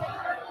sideline. A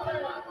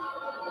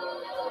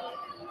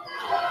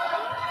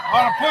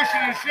lot of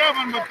pushing and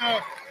shoving, but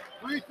the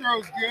free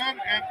throw's good,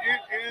 and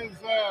it is,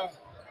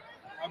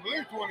 I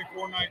believe,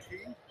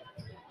 24-19.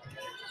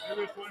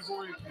 Maybe it's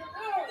 24-18.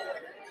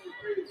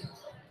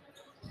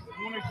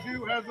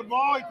 22 has the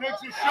ball. He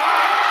takes a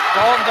shot.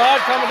 Dalton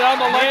Dodd coming down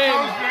the It lane.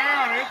 goes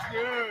down. It's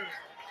good.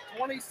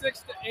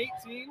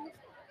 26-18.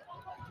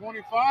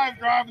 25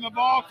 driving the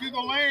ball to the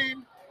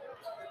lane.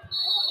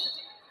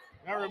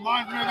 That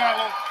reminds me of that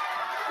little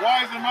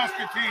Wise and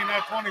Muscatine,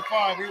 that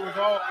 25. He was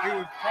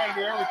trying to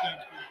do everything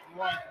for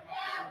Wise and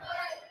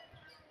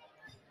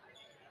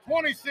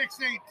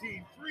Muscatine.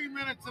 26-18. 3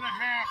 minutes and a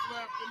half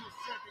left in the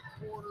second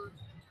quarter.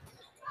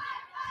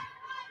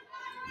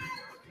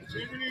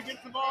 Sigourney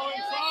gets the ball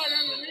inside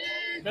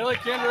underneath. Billy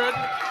Kindred.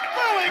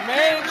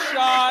 Main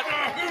shot.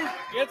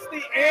 Gets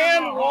the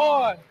and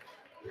one.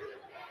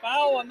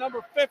 Foul on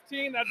number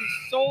 15. That'd be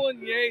Solon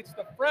Yates,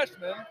 the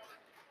freshman.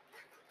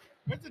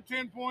 It's a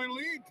 10-point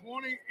lead,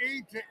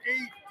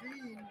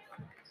 28-18.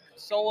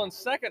 Solon's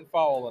second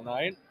foul of the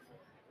night.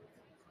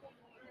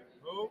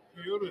 Oh,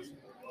 Keota's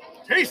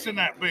tasting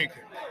that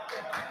bacon.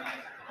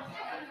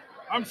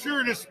 I'm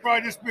sure this would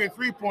probably just be a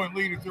 3-point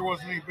lead if there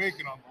wasn't any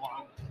bacon on the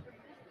line.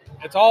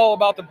 It's all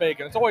about the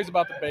bacon. It's always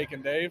about the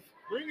bacon, Dave.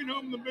 Bringing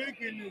home the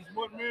bacon is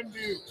what men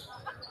do.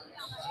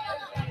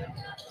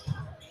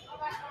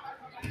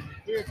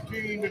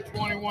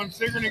 15-21.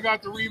 Sigourney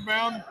got the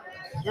rebound.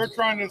 They're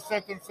trying to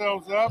set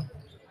themselves up.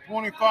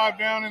 25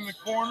 down in the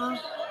corner.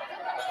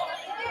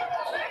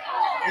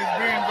 He's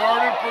being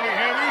guarded pretty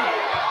heavy.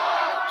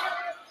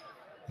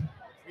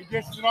 He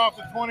Gets it off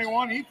the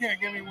 21. He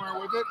can't get anywhere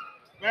with it.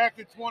 Back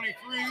to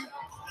 23.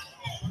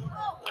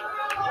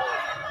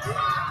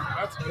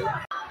 That's good.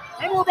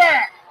 And we're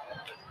back.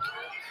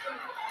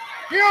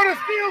 Keota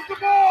steals the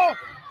ball.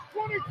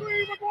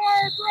 23,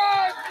 McGuire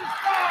drives the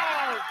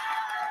foul.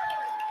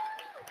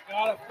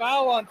 Got a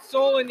foul on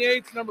Solon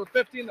Yates, number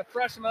 15, the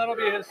freshman. That'll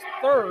be his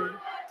third.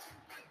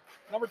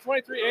 Number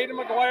 23, Aiden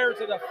McGuire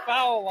to the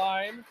foul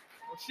line.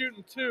 We're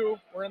shooting 2.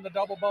 We're in the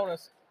double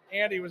bonus.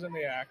 Andy was in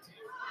the act.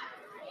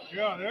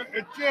 Yeah,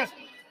 it just,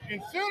 as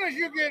soon as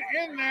you get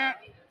in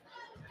that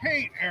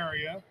paint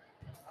area,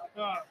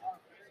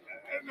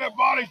 the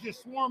bodies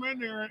just swarm in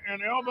there,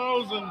 and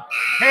elbows and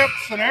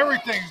hips and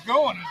everything's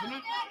going, isn't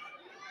it?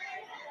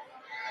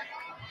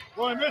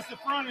 Well, I missed the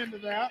front end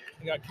of that.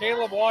 We got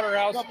Caleb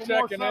Waterhouse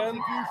checking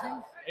in.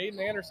 Substitutions. Aiden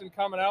Anderson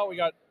coming out. We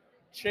got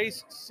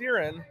Chase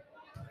Searin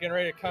getting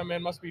ready to come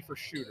in. Must be for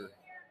shooter.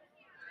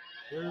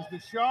 There's the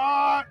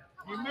shot.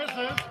 He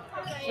misses.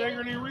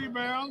 Sigourney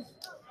rebounds.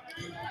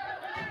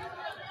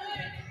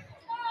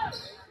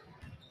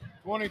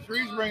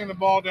 23's bringing the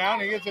ball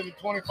down. He gets it at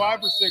 25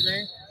 for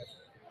Sigourney.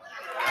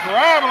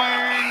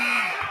 Traveling.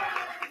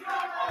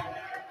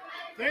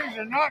 Things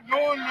are not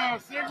going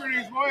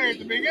Sigourney's way. At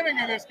the beginning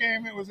of this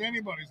game, it was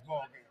anybody's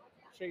ball game.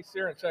 Chase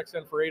Searin checks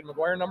in for Aiden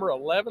McGuire, number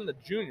 11, the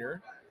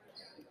junior.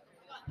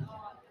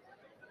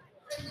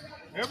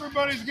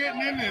 Everybody's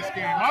getting in this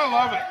game. I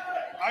love it.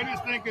 I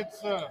just think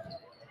it's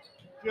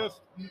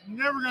just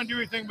never going to do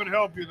anything but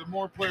help you the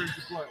more players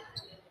you play.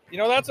 You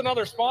know, that's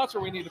another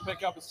sponsor we need to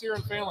pick up, is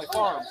Searin Family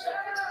Farms.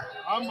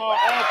 I'm all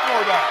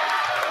for that.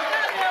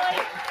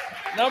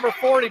 Number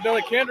 40,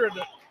 Billy Kindred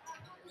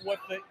with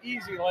the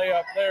easy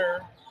layup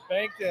there,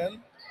 banked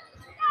in.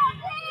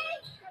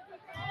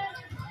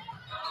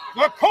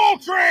 The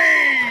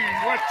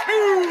Coltrane with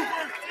 2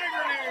 for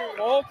Sigourney.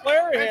 Cole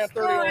Clary had It's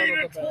 31 30 at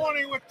to the bench.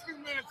 20 with 2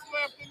 minutes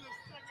left in the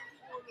second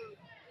quarter.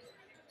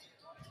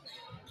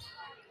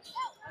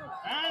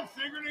 And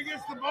Sigourney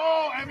gets the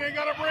ball, and they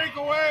got a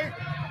breakaway.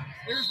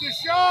 Here's the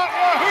shot,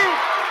 a hoop,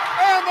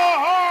 and the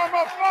harm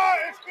of 5.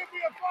 It could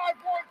be a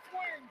 5-point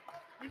swing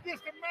in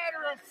just a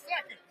matter of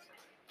seconds.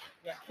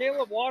 Got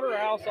Caleb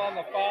Waterhouse on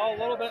the foul, a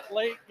little bit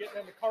late,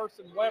 getting into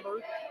Carson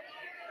Weber.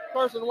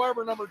 Carson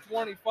Weber, number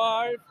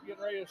 25,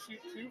 getting ready to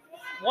shoot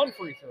 1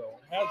 free throw.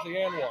 Has the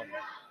and 1.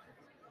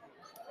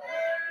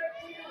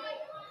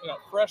 We got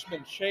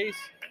freshman Chase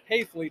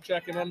Haefley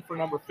checking in for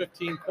number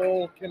 15,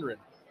 Cole Kindred.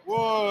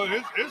 Well,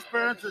 his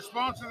parents are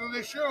sponsors of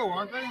this show,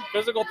 aren't they?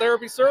 Physical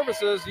therapy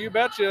services, you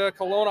betcha.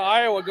 Kelowna,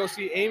 Iowa. Go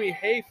see Amy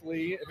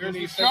Haefley if you Here's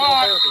need the physical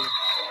shot. therapy.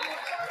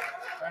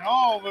 And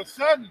all of a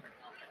sudden,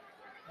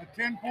 a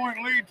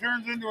 10-point lead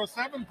turns into a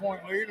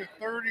 7-point lead at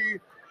 30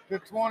 to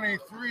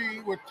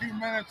 23 with 2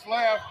 minutes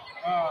left.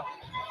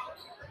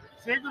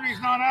 Sigourney's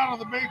not out of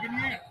the bacon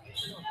yet.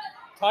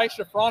 Ty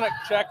Shafronic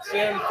checks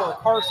in for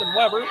Carson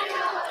Weber.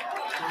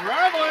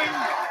 Traveling.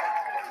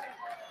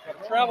 Got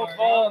a travel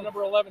call on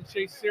number 11,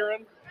 Chase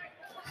Searin.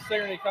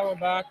 Sigourney coming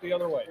back the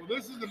other way. Well,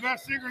 this is the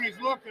best Sigourney's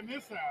looked in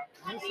this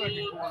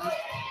second quarter.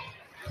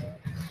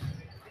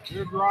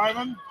 They're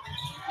driving.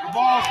 The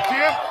ball's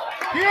tipped.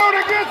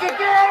 Keota gets it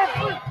there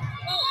on a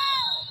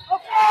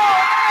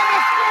foul and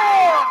the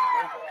score.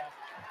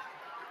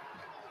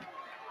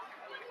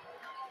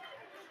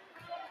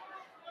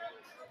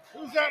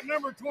 Who's that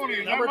number 20?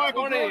 Is Number that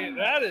Michael 20, Jordan?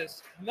 that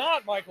is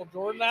not Michael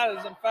Jordan. That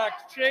is, in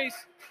fact,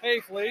 Chase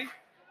Haefley,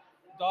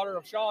 daughter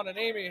of Sean and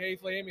Amy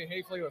Haefley. Amy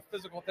Haefley with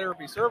Physical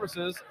Therapy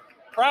Services,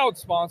 proud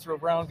sponsor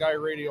of Brown Guy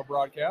Radio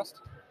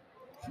broadcast.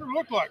 Sure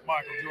looked like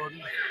Michael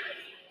Jordan.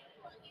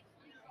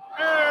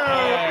 Oh,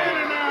 in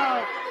and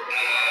out.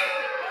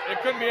 It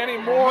couldn't be any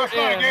more Must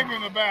not have in. gave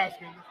him the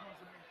basket. This must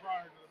have been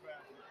prior to the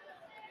basket.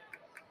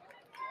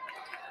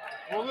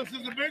 Well, this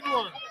is a big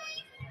one.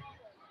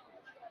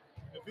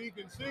 If he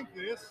can sink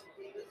this,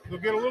 he'll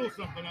get a little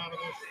something out of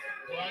this.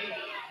 Right?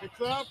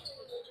 It's up,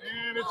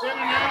 and it's in and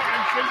out,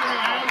 and Sigourney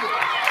has it.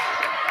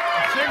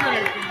 And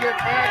Sigourney can get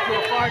back to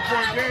a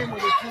 5-point game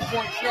with a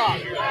 2-point shot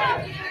here.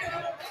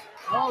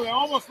 Well, they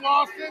almost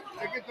lost it.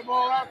 They get the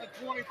ball out to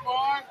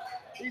 25.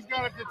 He's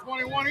got it to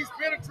 21. He's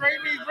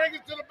penetrating. He brings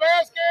it to the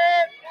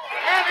basket,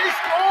 and he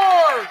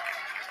scores.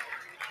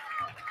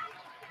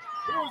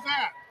 Who was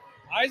that?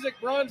 Isaac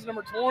Bruns,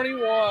 number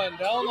 21,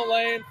 down the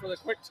lane for the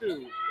quick 2.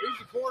 He's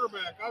the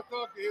quarterback. I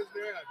talked to his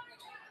dad.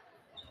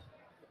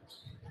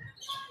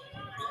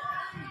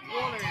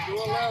 20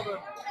 to 11.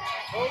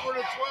 Over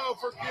to 12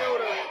 for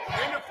Keota.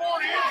 Into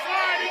 40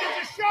 inside. He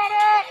gets a shot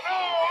up.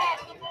 Oh,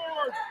 off the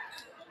board.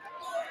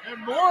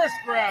 And Morris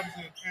grabs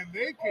it. And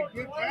they can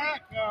get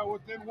back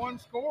within 1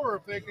 score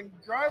if they can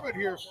drive it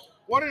here.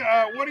 What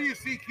do you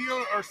see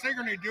Keota or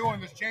Sigourney doing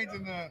that's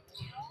changing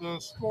the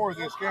score of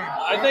this game?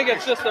 I think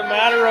it's just a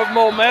matter of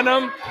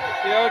momentum.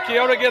 You know,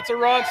 Keota gets a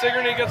run,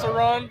 Sigourney gets a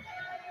run.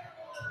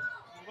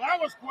 Well, that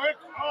was quick.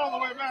 All the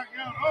way back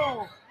down.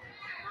 Oh.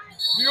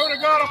 Keota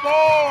got a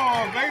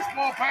ball. A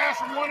baseball pass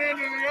from one end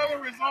to the other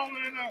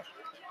resulted in a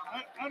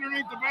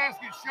underneath the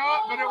basket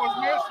shot, but it was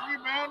missed,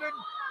 rebounded.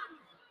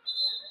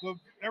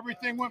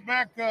 everything went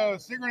back.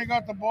 Sigourney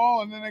got the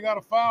ball, and then they got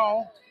a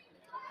foul.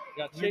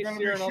 Got Chase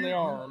Searing on the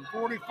arm.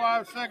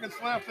 45 seconds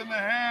left in the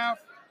half.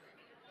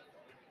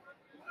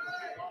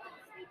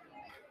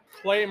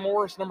 Clay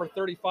Morris, number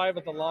 35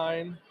 at the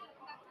line.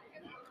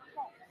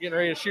 Getting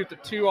ready to shoot the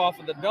 2 off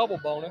of the double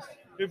bonus.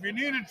 If you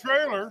need a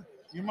trailer,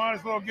 you might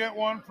as well get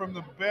one from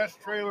the best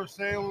trailer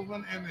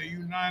salesman in the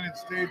United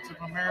States of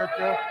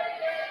America.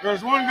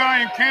 There's one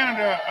guy in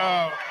Canada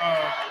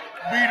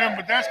beat him,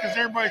 but that's because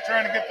everybody's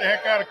trying to get the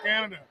heck out of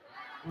Canada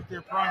with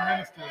their prime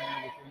minister and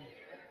everything.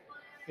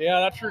 Yeah,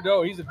 that's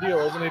Trudeau. He's a deal,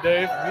 isn't he,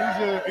 Dave?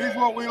 He's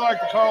what we like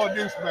to call a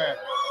douchebag.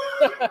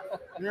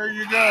 There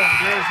you go.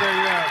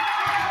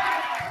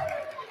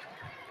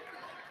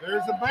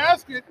 There's a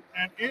basket,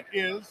 and it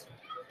is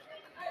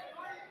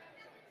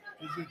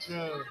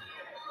it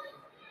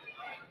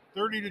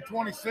 30 to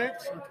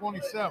 26 or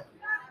 27?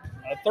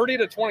 30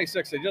 to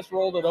 26. They just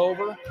rolled it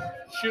over.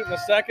 Shooting the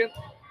second.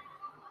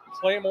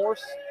 Clay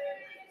Morris.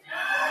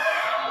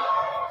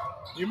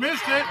 You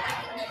missed it.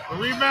 The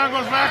rebound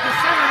goes back to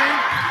Sigourney.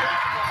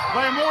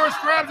 Clay Morris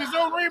grabs his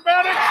own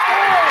rebound and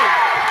scores.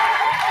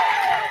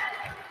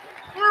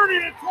 30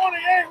 to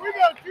 28. We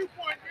got a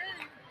 2-point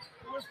game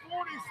with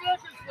 40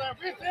 seconds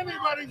left. It's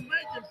anybody's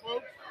making,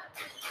 folks.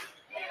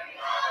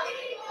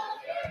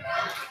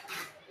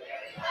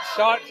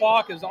 Shot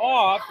clock is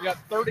off. We got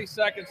 30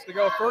 seconds to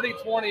go.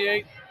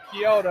 30-28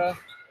 Keota.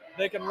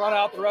 They can run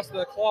out the rest of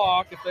the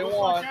clock if they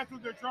want. Like that's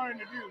what they're trying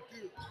to do,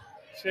 too.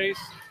 Chase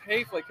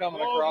Hafley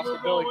coming across to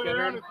Billy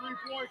Kindred. A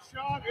 3-point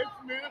shot. It's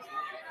missed.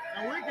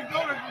 And we can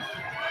go to the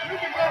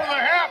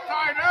half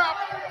tied up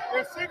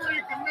if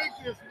Sigourney can make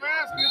this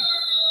basket.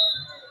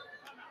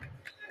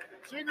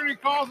 Sigourney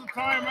calls a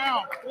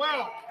timeout.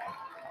 Well,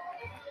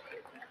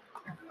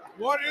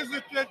 what is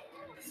it that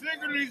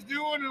Sigourney's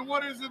doing and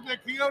what is it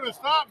that Keota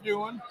stopped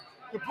doing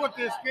to put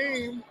this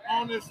game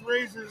on this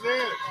razor's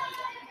edge?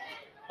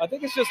 I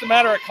think it's just a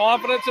matter of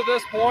confidence at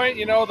this point.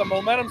 You know, the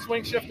momentum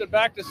swing shifted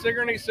back to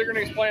Sigourney.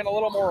 Sigourney's playing a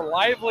little more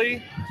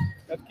lively.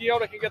 If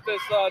Keota can get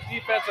this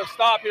defensive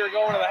stop here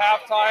going to the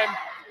halftime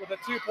with a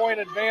 2-point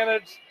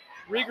advantage,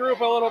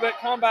 regroup a little bit,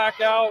 come back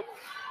out,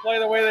 play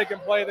the way they can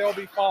play, they'll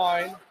be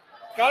fine.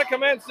 Got to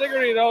commend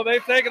Sigourney, though.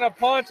 They've taken a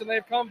punch, and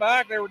they've come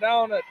back. They were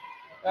down at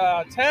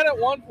 10 at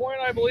one point,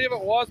 I believe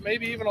it was,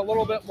 maybe even a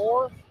little bit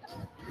more,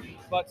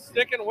 but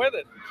sticking with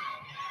it.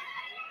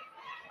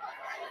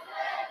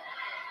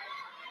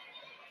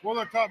 Well,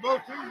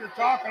 both teams are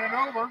talking it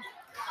over.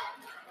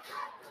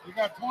 We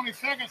got 20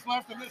 seconds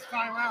left in this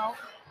timeout.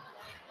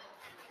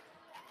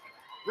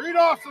 Read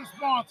off some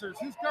sponsors.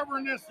 Who's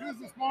covering this? Who's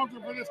the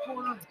sponsor for this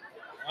quarter?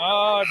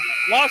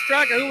 Lost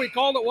track of who we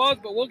called it was,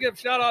 but we'll give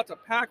shout out to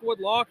Packwood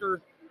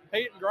Locker,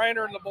 Peyton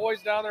Grinder and the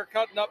boys down there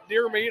cutting up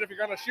deer meat. If you're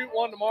going to shoot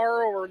one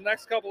tomorrow or the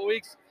next couple of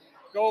weeks,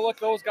 go look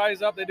those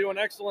guys up. They do an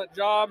excellent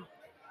job.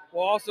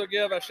 We'll also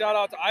give a shout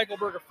out to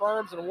Eichelberger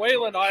Farms in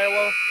Wayland,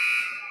 Iowa.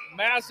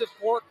 Massive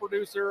pork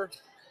producer,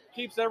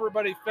 keeps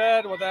everybody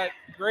fed with that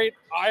great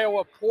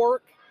Iowa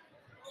pork.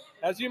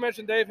 As you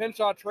mentioned, Dave,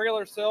 Henshaw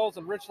Trailer Sales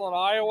in Richland,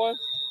 Iowa.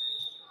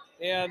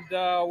 And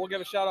we'll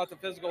give a shout out to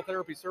Physical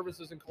Therapy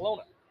Services in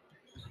Kelowna.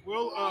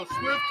 Well,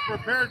 Swift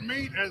Prepared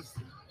Meat has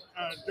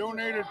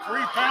donated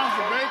 3 pounds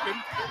of bacon.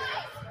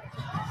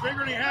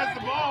 Sigourney has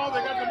the ball.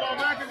 They got the ball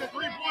back at the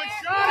 3-point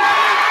shot.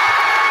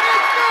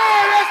 It's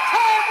good. It's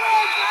time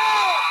runs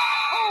out.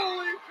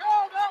 Holy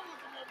cow, that was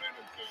a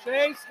momentum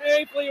change. Chase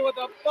Hafley with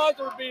a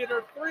buzzer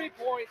beater,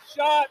 3-point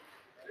shot.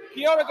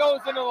 Keota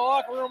goes into the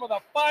locker room with a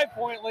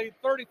 5-point lead,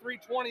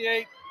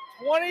 33-28.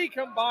 20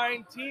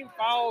 combined team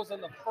fouls in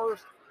the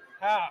first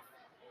half.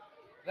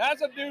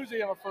 That's a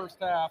doozy of a first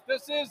half.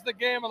 This is the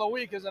game of the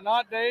week, is it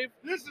not, Dave?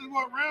 This is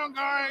what Round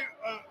Guy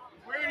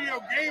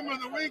Radio Game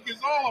of the Week is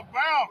all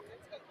about.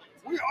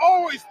 We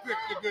always pick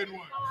the good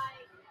ones.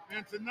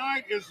 And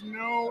tonight is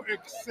no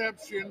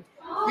exception.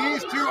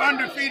 These two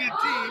undefeated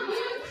teams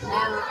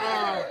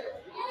are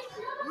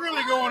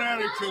really going at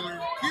each other.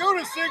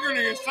 Keota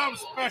Sigourney is something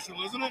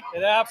special, isn't it?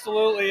 It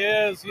absolutely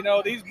is. You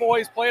know, these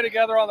boys play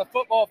together on the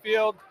football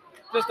field.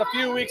 Just a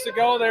few weeks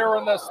ago, they were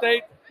in the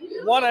state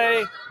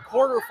 1A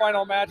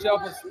quarterfinal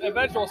matchup with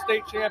eventual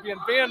state champion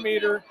Van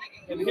Meter.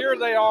 And here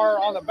they are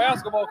on the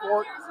basketball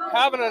court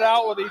having it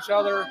out with each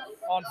other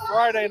on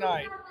Friday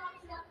night.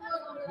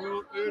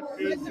 Well,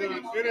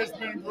 it has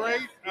been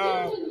great.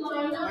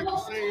 Like you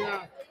say,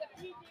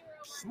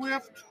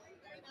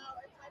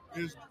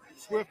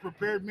 Swift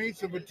Prepared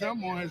Meats of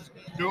Ottumwa has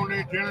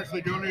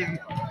generously donated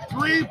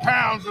 3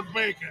 pounds of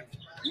bacon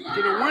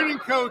to the winning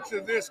coach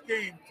of this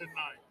game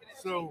tonight.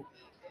 So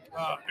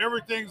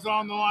everything's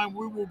on the line.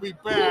 We will be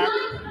back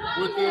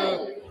with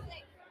the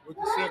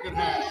second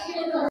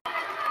half.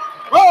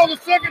 Well, the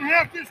second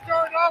half just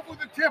started off with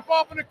a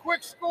tip-off and a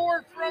quick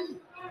score from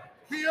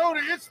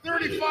Keota. It's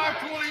 35-28.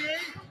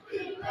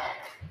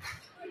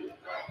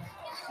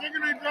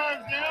 Sigourney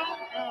drives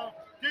down,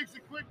 takes a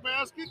quick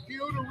basket.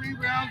 Keota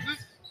rebounds it.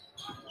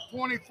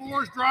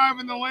 24 is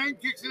driving the lane,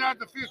 kicks it out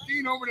to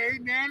 15 over to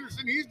Aiden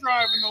Anderson. He's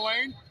driving the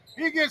lane.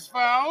 He gets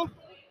fouled.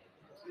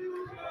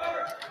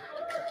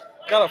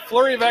 Got a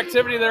flurry of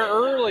activity there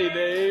early,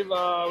 Dave.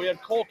 We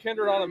had Cole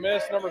Kindred on a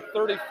miss, number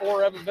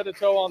 34, Evan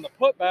Vitito on the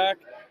putback.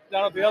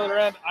 Down at the other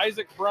end,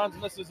 Isaac Bruns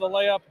misses the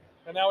layup,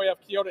 and now we have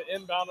Keota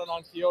inbounding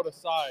on Keota's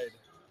side.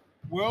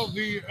 Well,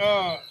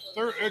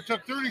 it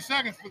took 30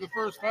 seconds for the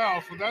first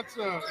foul, so that's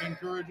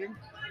encouraging.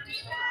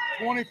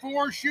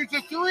 24 shoots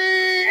a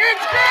three.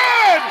 It's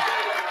good!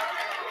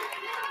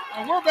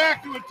 And we're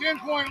back to a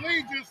 10-point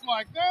lead just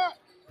like that.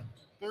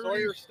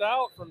 Sawyer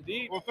Stout from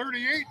deep. Well,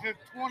 38 to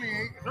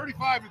 28,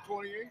 35 to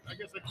 28. I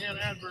guess I can't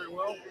add very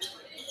well.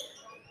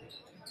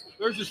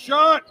 There's a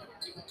shot.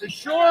 It's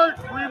short.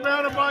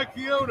 Rebounded by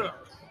Keota.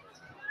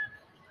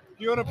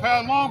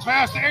 Keota long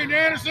pass to Aiden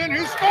Anderson,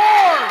 who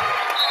scores!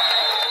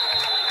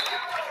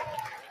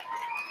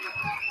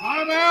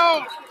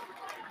 Timeout.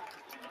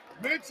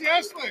 Mitch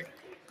Yeslick.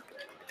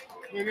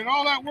 They did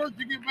all that work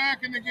to get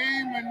back in the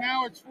game, and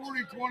now it's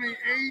 40-28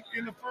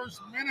 in the first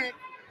minute.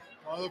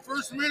 The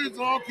first minute's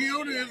all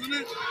Keota, isn't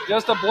it?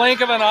 Just a blink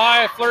of an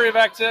eye, a flurry of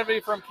activity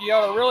from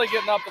Keota, really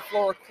getting up the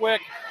floor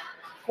quick.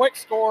 Quick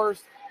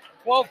scores,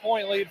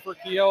 12-point lead for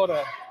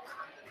Keota.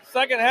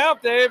 Second half,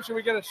 Dave, should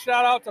we get a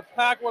shout-out to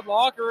Packwood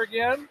Locker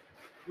again?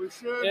 We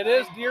should. It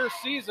is deer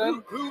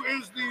season. Who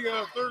is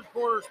the third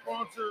quarter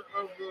sponsor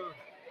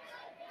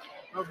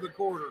of the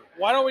quarter?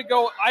 Why don't we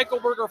go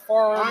Eichelberger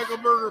Farms?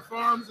 Eichelberger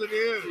Farms it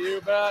is. You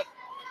bet.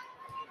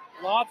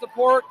 Lots of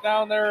pork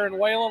down there in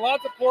Wayland.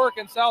 Lots of pork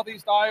in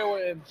southeast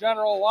Iowa in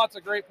general. Lots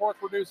of great pork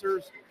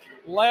producers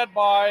led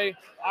by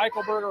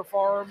Eichelberger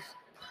Farms,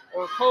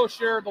 or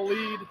co-shared the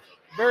lead.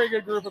 Very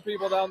good group of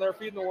people down there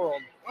feeding the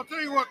world. I'll tell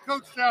you what,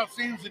 Coach Stout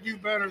seems to do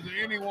better than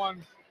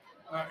anyone,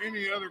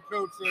 any other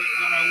coach that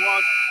I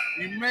watch.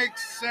 He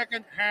makes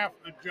second half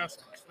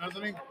adjustments,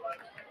 doesn't he?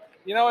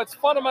 You know, it's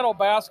fundamental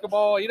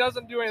basketball. He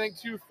doesn't do anything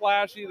too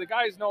flashy. The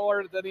guys know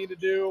what they need to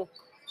do.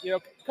 You know,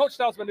 Coach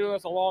Stout's been doing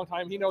this a long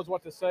time. He knows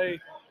what to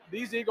say.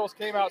 These Eagles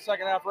came out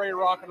second half ready to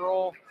rock and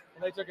roll,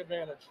 and they took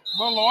advantage.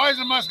 Well,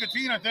 Loiza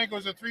Muscatine, I think,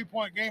 was a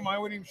three-point game. I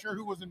wasn't even sure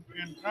who was in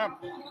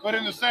but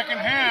in the second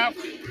half,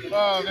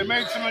 they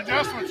made some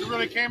adjustments and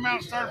really came out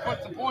and started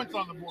putting some points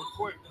on the board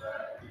quick.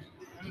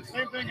 And the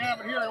same thing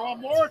happened here. While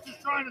Morris is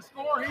trying to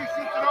score, he shoots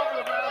it over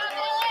the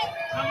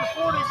basket. Number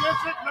 40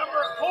 gets it.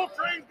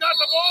 Coltrane's got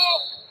the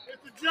ball.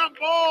 It's a jump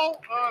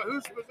ball.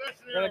 Whose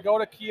possession here? Going to go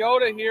to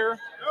Keota here.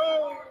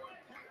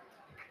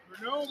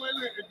 No,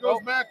 maybe it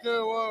goes back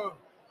to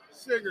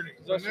Sigourney.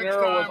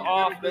 Zesnero was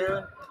off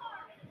there.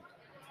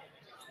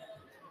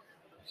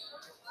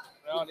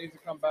 Now it needs to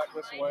come back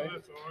this way.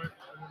 That's all right.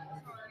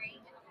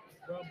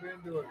 Jump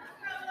into it.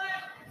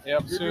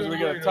 Yep, as soon as we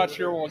get a touch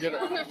here, we'll get it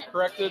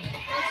corrected.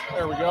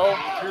 There we go.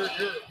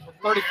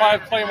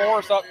 35, Clay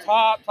Morris up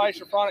top. Ty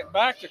Shafronic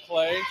back to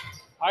Clay.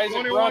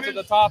 Isaac runs at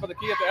the top of the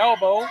key at the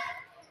elbow.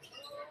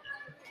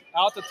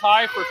 Out to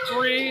Ty for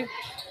three.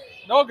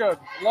 No good.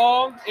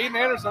 Long. Aiden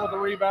Anderson with the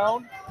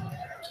rebound.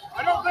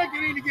 I don't think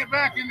they need to get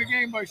back in the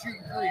game by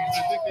shooting threes.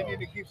 I think they need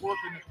to keep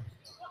working it.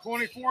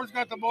 24's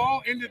got the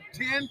ball into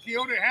 10.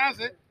 Keota has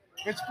it.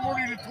 It's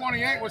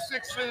 40-28 with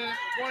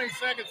 20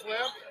 seconds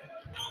left.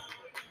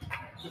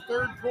 The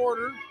third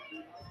quarter.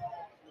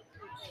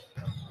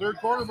 Third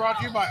quarter brought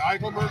to you by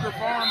Eichelberger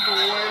Farms of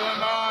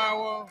Wayland,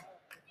 Iowa.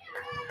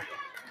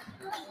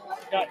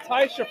 Got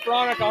Ty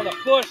Shafronic on the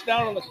push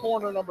down in the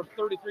corner, number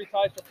 33,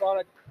 Ty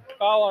Shafronic.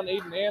 Foul on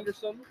Aiden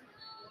Anderson.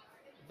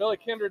 Billy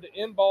Kindred to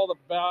inbound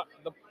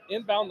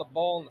the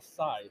ball on the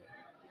side.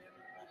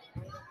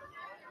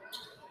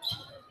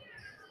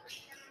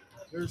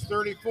 There's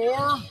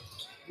 34.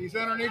 He's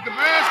underneath the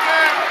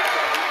basket.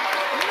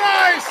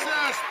 Nice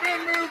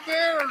spin move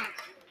there.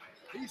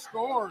 He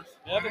scores.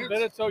 Evan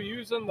Benito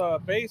using the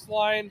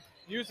baseline,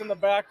 using the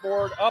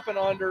backboard, up and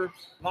under.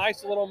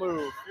 Nice little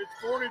move. It's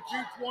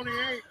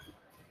 42-28.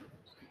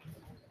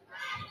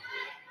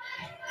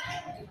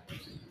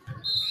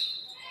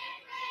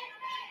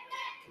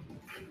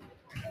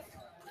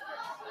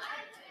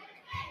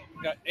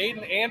 Got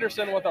Aiden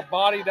Anderson with a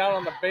body down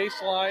on the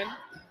baseline.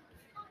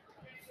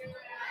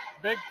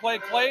 Big play.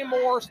 Clay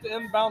Morris to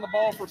inbound the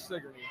ball for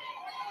Sigourney.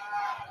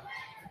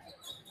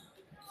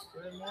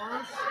 Clay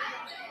Morris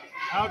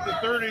out to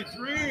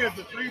 33 at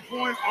the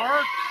three-point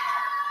arc.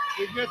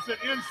 He gets it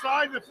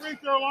inside the free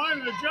throw line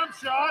and a jump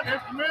shot.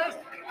 It's missed.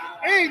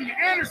 Aiden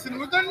Anderson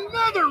with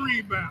another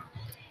rebound.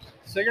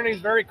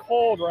 Sigourney's very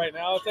cold right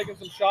now, taking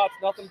some shots.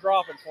 Nothing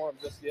dropping for him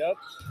just yet.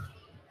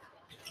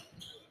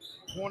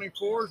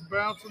 24's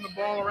bouncing the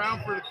ball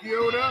around for the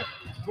Keota.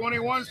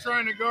 21's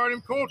trying to guard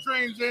him.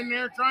 Coltrane's in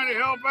there trying to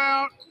help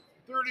out.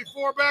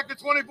 34 back to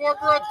 24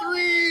 for a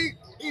three.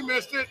 He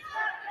missed it.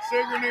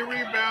 Sigourney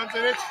rebounds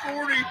it. It's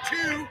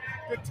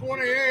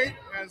 42-28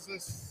 as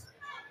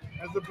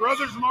the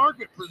Brothers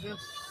Market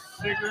presents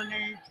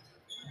Sigourney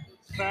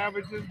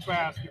Savages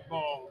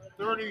basketball.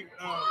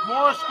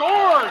 Morris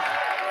scores.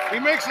 He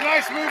makes a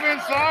nice move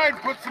inside,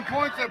 puts some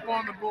points up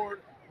on the board.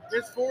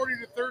 It's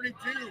 40-32.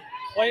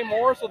 Clay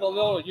Morris with a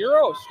little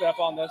Euro step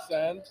on this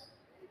end.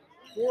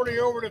 40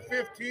 over to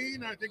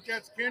 15. I think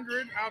that's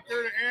Kindred. Out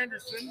there to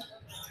Anderson.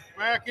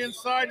 Back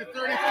inside to 34.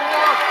 For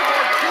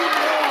two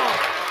more.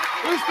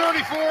 Who is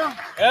 34.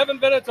 Evan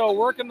Benito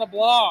working the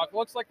block.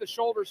 Looks like the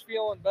shoulder's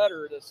feeling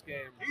better this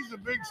game. He's a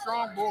big,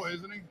 strong boy,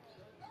 isn't he?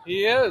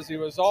 He is. He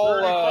was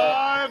all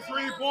 35,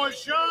 three-point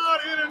shot,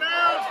 in and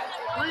out.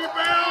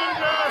 Rebound,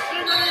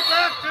 Sigourney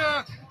back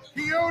to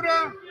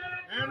Keota,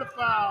 and a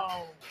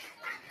foul.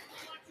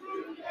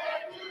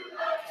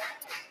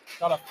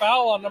 got a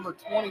foul on number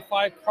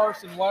 25,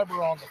 Carson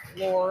Weber, on the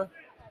floor.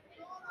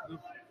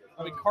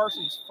 I mean,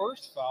 Carson's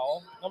first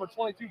foul. Number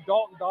 22,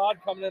 Dalton Dodd,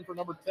 coming in for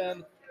number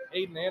 10,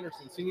 Aiden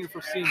Anderson, senior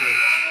for senior.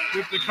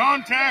 If the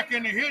contact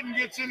and the hitting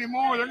gets any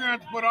more, they're going to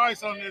have to put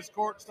ice on this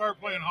court and start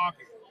playing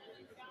hockey.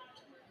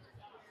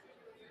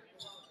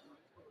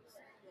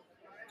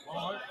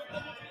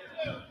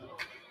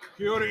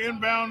 Keota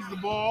inbounds the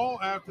ball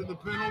after the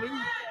penalty.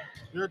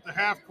 They're at the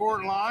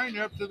half-court line,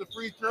 up to the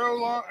free throw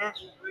line.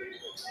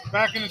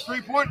 Back in the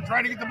three-point,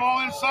 trying to get the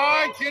ball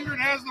inside. Kindred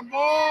has the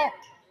ball.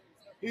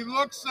 He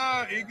looks,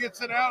 he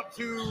gets it out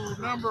to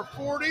number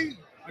 40.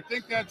 I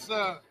think that's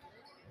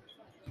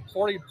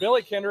 40,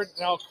 Billy Kindred.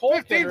 Now Cole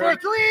 15 Kindred.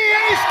 for three,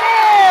 and he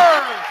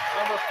scores!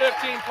 Number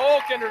 15, Cole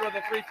Kindred with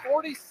a three.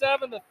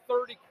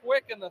 47-30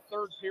 quick in the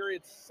third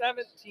period.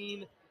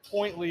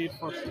 17-point lead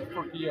for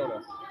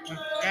Keota.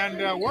 And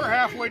we're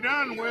halfway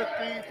done with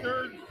the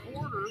third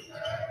quarter.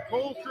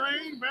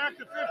 Coltrane back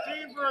to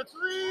 15 for a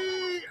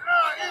three. In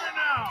and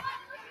out.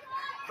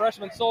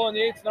 Freshman Solon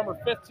Yates, number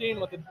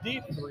 15, with a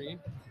deep three.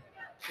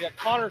 We got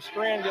Connor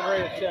Strand getting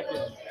ready to check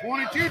in.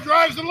 22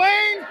 drives the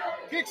lane,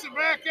 kicks it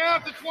back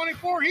out to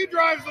 24. He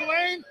drives the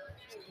lane,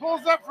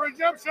 pulls up for a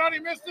jump shot. He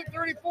missed it.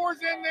 34's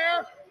in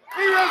there.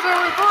 He has a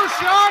reverse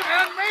shot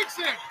and makes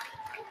it.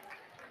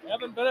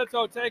 Evan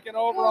Benito taking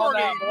over on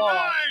that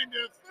block. 49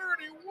 to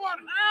 30. What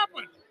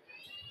happened?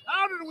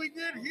 How did we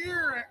get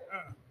here,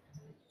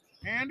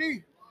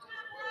 Andy?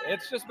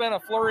 It's just been a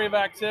flurry of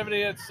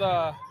activity. It's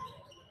Cole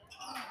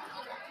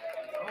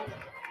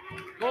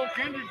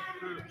Kindred,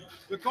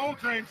 the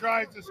Coltrane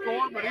tries to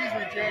score, but he's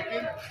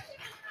rejected.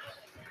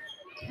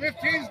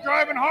 15's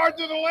driving hard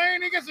through the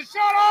lane. He gets a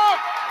shot off.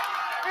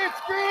 It's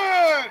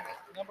good.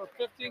 Number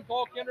 15,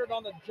 Cole Kindred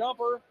on the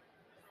jumper.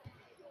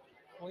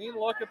 Clean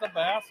look at the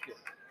basket.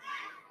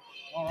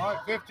 All right,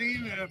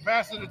 15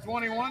 passes to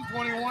 21.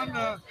 21,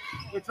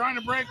 they're trying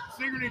to break.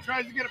 Sigourney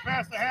tries to get it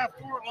past the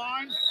half-court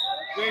line.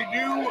 They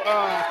do. 15 gets a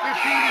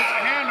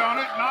hand on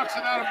it, knocks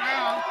it out of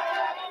bounds.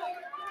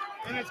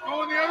 And it's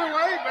going the other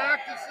way,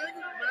 back to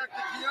Sigourney, back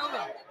to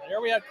Keota.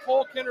 There we had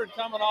Cole Kindred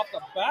coming off the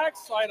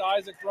backside.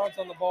 Isaac runs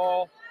on the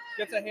ball,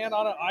 gets a hand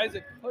on it.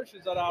 Isaac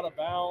pushes it out of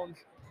bounds.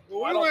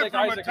 Well, we went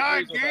from a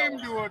tied game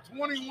to a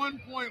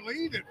 21-point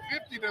lead at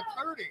 50 to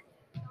 30.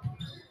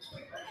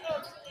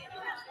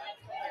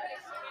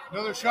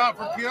 Another shot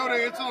for Keota.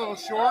 It's a little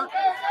short.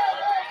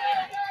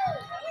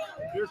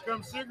 Here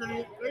comes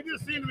Sigourney. They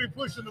just seem to be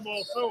pushing the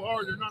ball so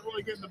hard, they're not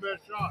really getting the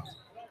best shots.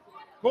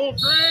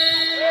 Coltrane!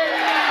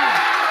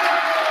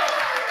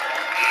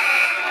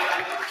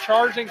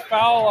 Charging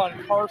foul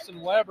on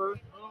Carson Weber.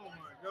 Oh,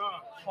 my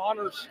God.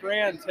 Connor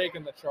Strand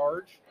taking the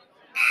charge.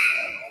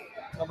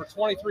 Number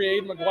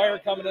 23, Aiden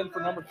McGuire, coming in for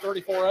number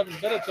 34, Evan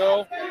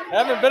Benito.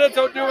 Evan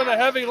Benito doing the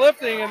heavy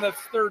lifting in this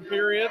third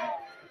period.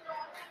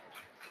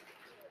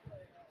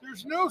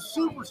 There's no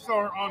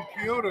superstar on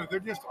Keota. They're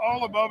just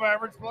all above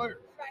average players.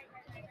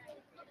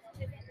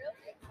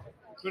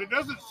 But it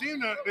doesn't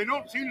seem to, they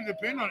don't seem to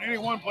depend on any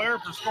one player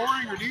for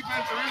scoring or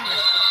defense or anything.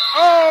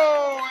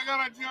 Oh, I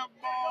got a jump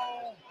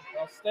ball.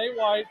 Well, stay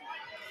white.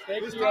 Stay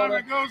This Keota. time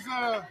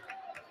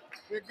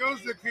it goes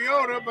to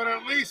Keota, but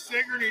at least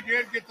Sigourney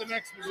did get the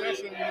next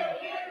possession.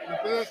 The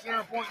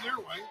possession point their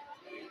way.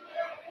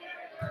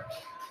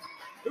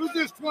 Who's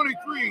this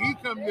 23? He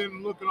comes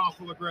in looking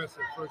awful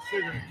aggressive for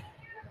Sigourney.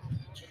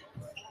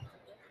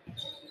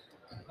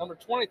 Number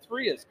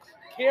 23 is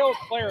Cale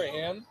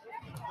Clarahan.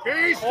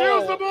 He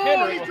steals the ball.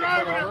 Kendrick He's with the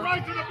driving it turnover.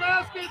 right to the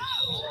basket.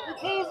 He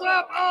pulls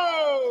up.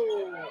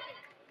 Oh!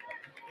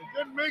 It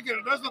didn't make it.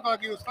 It does look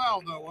like he was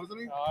fouled, though,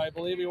 wasn't he? I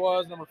believe he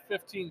was. Number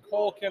 15,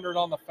 Cole Kindred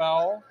on the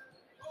foul.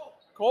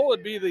 Cole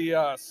would be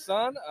the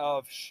son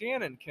of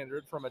Shannon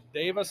Kindred from a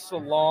Davis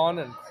salon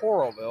in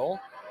Coralville.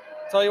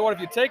 Tell you what, if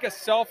you take a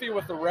selfie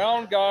with the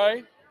round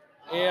guy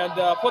and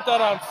put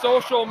that on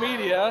social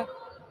media,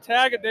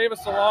 tag a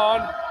Davis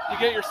salon, you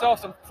get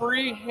yourself some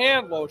free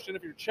hand lotion.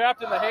 If you're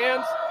chapped in the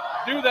hands,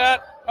 do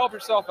that. Help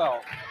yourself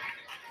out.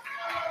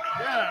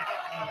 Yeah.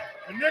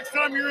 And next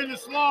time you're in the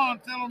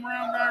salon, tell them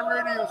Round Guy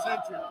Radio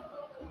sent you.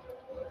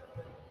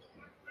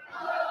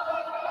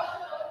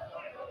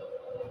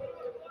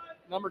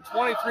 Number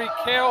 23,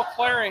 Cale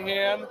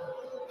Clarahan,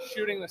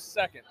 shooting the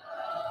second.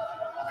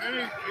 And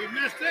he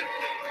missed it.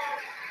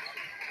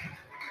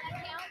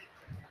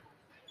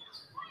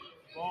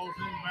 Ball's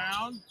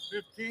inbound.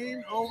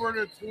 15 over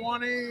to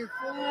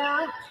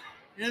 24.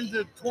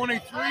 Into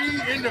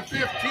 23. Into 15.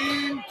 He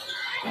tries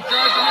to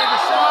make a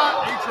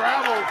shot. He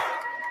travels.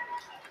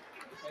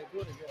 Hey, do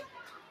it again.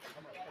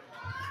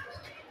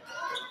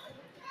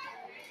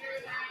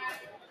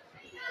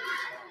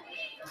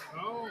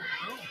 No.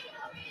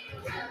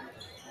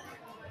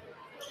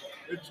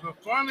 It's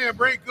finally a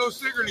break goes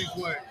Sigourney's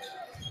way.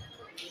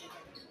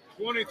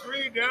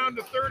 23 down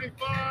to 35.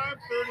 35.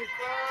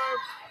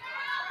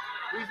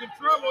 He's in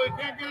trouble. He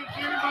can't get it to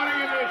anybody,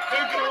 and it's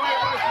taken away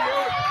by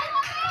Keota.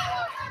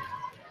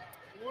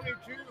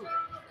 22.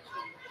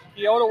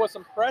 Keota with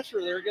some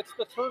pressure there gets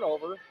the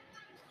turnover.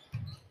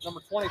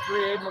 Number 23,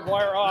 Aiden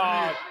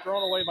McGuire,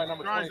 thrown away by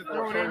number 24. Tries to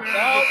throw it in there. Gets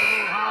Out. a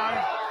little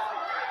high.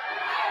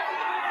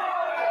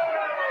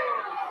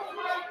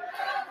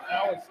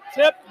 Now it's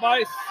tipped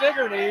by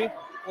Sigourney.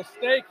 Will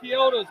stay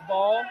Keota's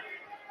ball.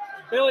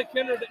 Billy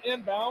Kinder to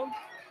inbound.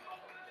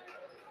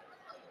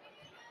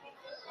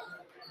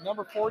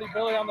 Number 40,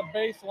 Billy on the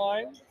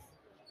baseline.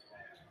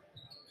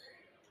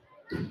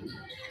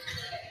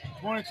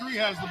 23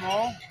 has the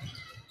ball.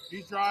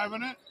 He's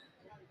driving it.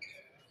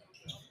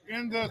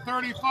 Into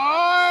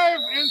 35.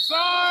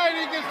 Inside.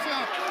 He gets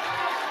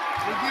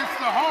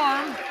the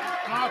harm,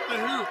 not the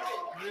hoop.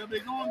 But he'll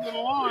be going to the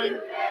line.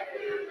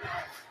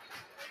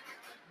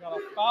 Got a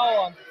foul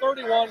on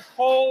 31,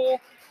 Cole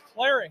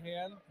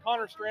Clarahan.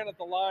 Connor Strand at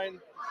the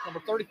line. Number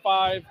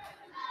 35,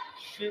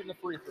 shooting the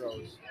free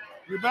throws.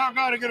 You about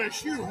got to get a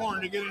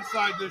shoehorn to get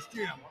inside this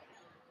gym.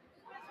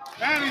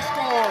 And he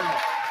scored.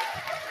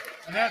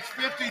 And that's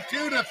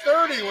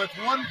 52-30 with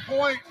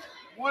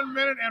 1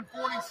 minute and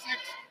 46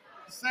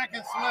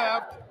 seconds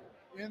left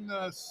in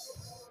the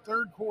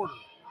third quarter.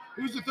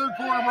 Who's the third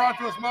quarter brought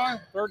to us by?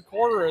 Third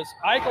quarter is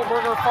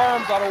Eichelberger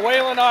Farms out of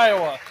Wayland,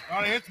 Iowa.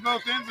 Well, he hits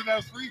both ends of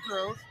those free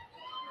throws.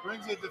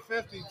 Brings it to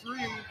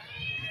 53.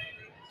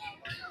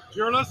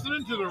 You're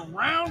listening to the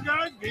Round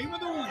Guide Game of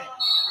the Week.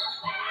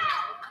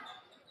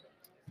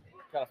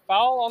 Got a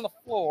foul on the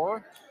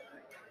floor.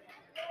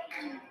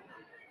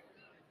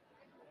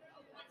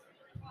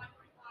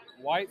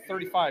 White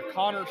 35,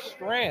 Connor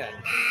Strand.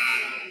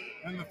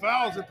 And the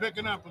fouls are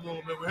picking up a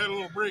little bit. We had a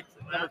little break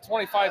from Number that.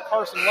 25,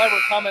 Carson Lever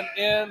coming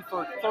in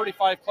for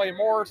 35, Clay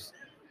Morse.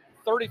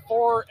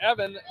 34,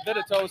 Evan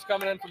Viditos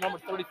coming in for number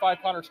 35,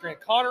 Connor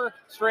Strand. Connor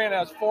Strand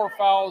has 4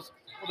 fouls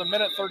with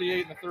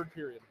 1:38 in the third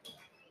period.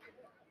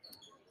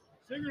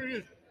 Sigourney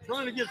is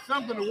trying to get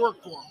something to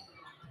work for him.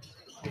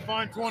 To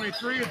find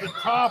 23 at the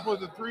top of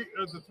the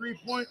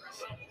three-point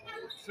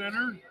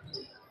center.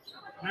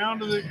 Down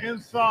to the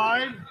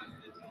inside.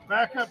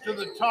 Back up to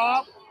the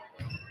top.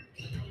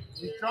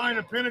 He's trying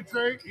to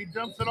penetrate. He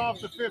dumps it off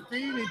to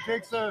 15. He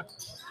takes a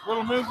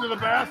little move to the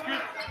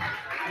basket.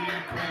 He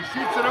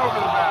shoots it over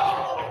the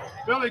basket.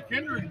 Billy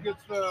Kindred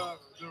gets the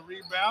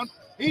rebound.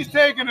 He's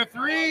taking a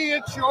three.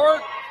 It's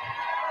short.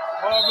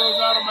 Ball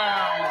goes out of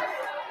bounds.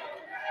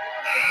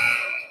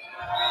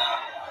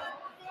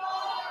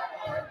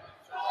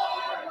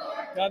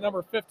 Got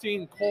number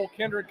 15, Cole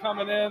Kindred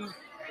coming in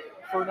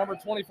for number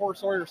 24,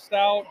 Sawyer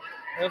Stout.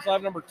 We also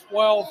have number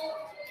 12,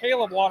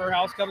 Caleb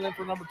Waterhouse coming in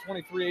for number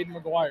 23, Aiden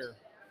McGuire.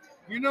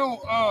 You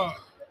know,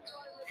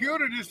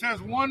 Keota just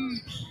has one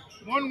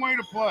way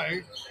to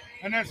play,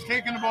 and that's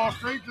taking the ball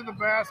straight to the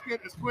basket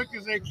as quick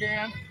as they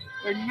can.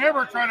 They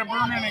never try to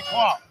burn any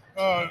clock,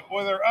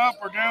 whether up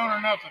or down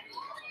or nothing.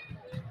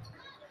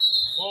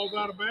 Ball's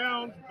out of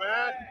bounds,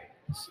 back.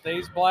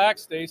 Stays Black,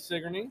 stays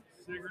Sigourney.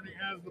 Sigourney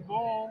has the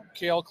ball.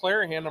 Kale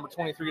Clarahan, number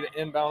 23, to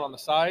inbound on the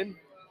side.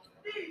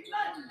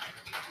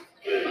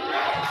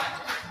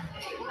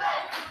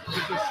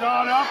 Gets a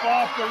shot up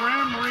off the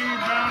rim,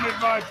 rebounded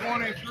by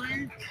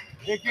 23.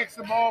 He kicks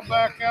the ball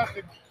back out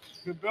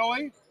to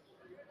Billy.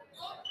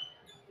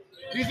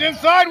 He's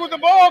inside with the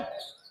ball.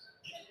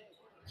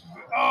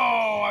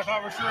 Oh, I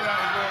thought for sure that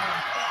was going.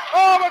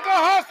 Oh, but the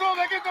hustle,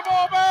 they get the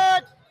ball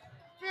back.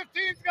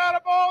 15's got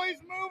a ball.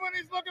 He's moving.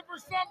 He's looking for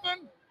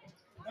something.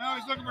 Now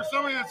he's looking for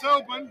somebody that's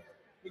open.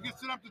 He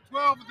gets it up to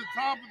 12 at the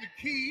top of the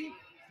key.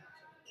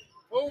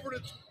 Over to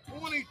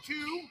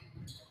 22.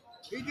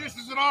 He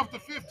dishes it off to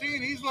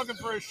 15. He's looking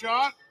for a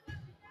shot.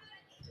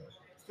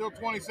 Still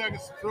 20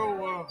 seconds.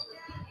 Still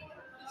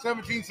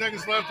 17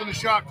 seconds left in the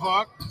shot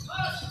clock.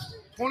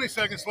 20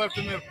 seconds left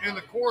in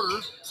the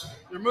quarter.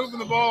 They're moving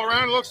the ball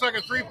around. It looks like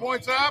a 3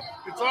 points up.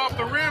 It's off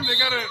the rim. They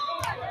got a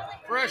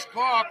fresh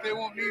clock. They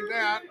won't need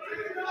that.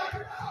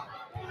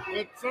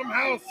 But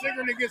somehow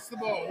Sigourney gets the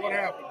ball. What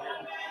happened?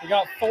 We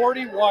got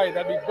 40 White.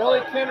 That'd be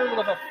Billy Kindred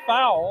with a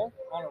foul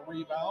on a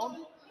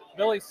rebound.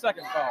 Billy's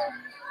second foul.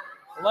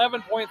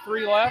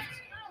 11.3 left.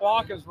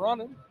 Clock is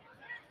running.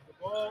 The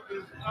ball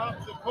is up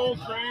to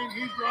Coltrane.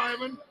 He's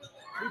driving.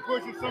 He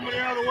pushes somebody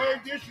out of the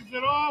way, dishes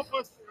it off.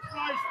 A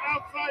nice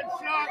outside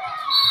shot.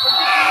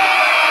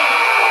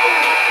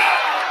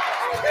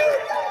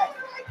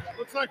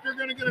 Looks like they're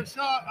going to get a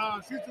shot,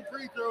 shoot some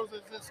free throws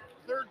as this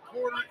third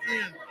quarter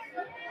ends.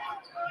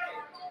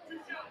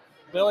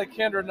 Billy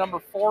Kindred, number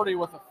 40,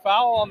 with a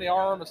foul on the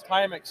arm as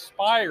time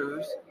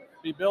expires.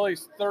 Be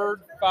Billy's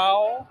third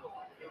foul.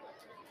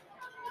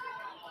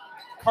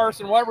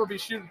 Carson Weber be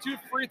shooting 2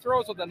 free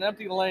throws with an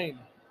empty lane.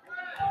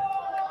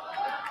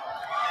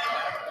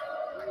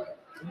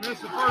 He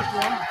missed the first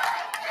one.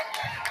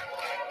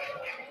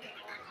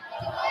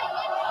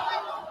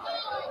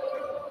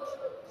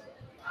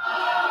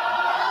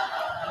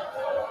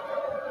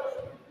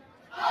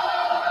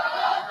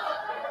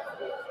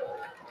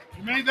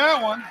 He made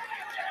that one.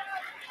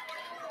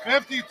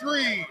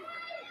 53-30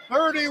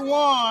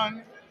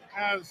 31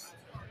 as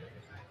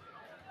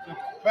the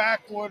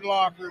Backwood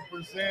Locker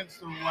presents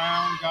the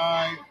Round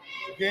Guy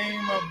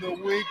Game of the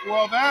Week.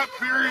 Well, that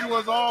period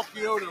was all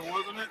Keota,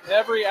 wasn't it?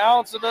 Every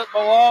ounce of it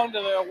belonged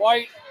to the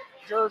white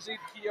jersey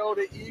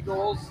Keota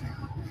Eagles.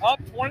 Up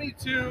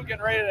 22,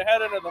 getting ready to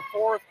head into the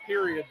fourth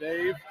period,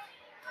 Dave.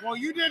 Well,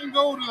 you didn't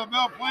go to the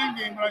Belle Plaine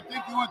game, but I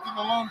think you went to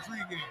the Lone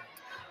Tree game.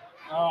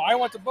 I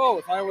went to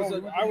both. I was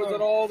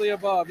at all the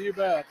above. You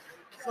bet.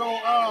 So,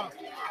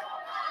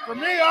 for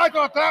me, I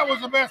thought that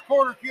was the best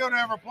quarter Keota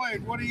ever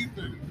played. What do you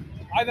think?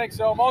 I think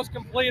so. Most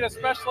complete,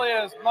 especially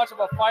as much of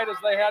a fight as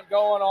they had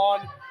going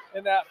on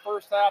in that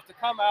first half. To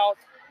come out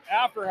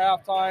after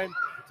halftime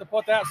to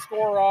put that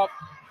score up,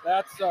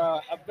 that's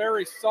a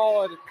very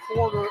solid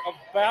quarter of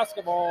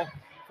basketball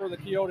for the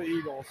Keota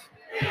Eagles.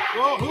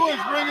 Well, who is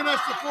bringing us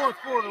the fourth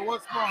quarter?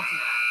 What sponsor?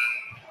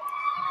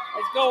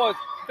 Let's go with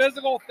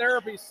Physical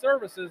Therapy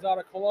Services out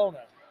of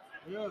Kelowna.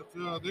 Yes,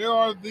 they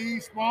are the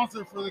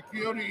sponsor for the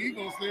Keota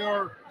Eagles. They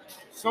are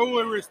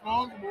solely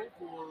responsible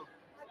for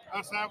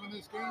us having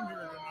this game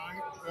here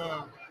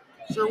tonight.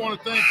 Sure want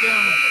to thank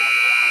them.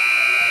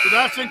 So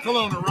that's in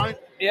Kelowna, right?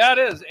 Yeah, it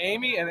is.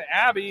 Amy and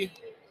Abby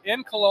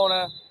in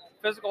Kelowna,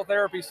 Physical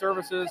Therapy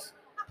Services.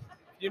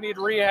 If you need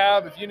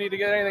rehab, if you need to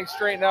get anything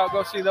straightened out,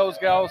 go see those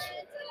gals.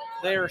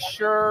 They are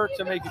sure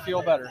to make you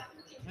feel better.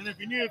 And if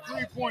you need a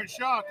three-point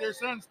shot, their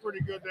son's pretty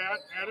good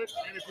at it.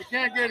 And if you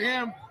can't get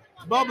him,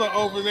 Bubba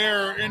over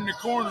there in the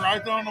corner, I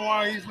don't know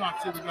why he's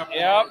not sitting up.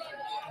 Yep.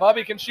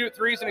 Bubby can shoot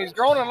threes, and he's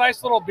growing a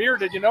nice little beard.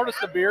 Did you notice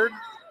the beard?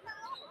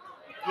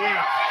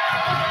 Yeah.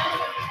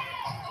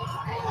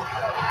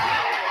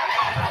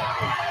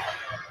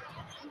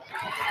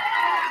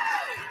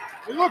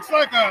 It looks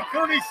like a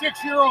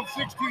 36-year-old,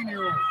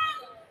 16-year-old.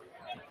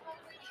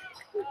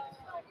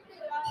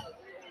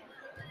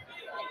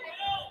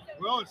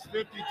 Well, it's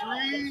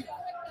 53,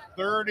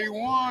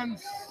 31,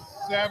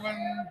 7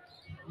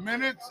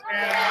 minutes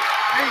and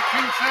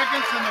 18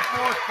 seconds in the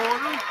fourth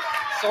quarter.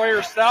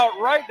 Sawyer Stout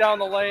right down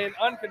the lane,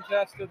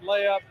 uncontested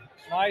layup.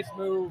 Nice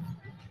move.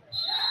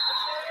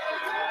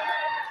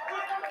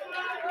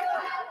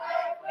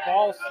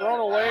 Ball's thrown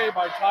away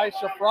by Ty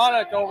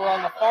Shafronic over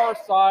on the far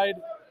side.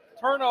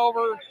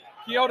 Turnover,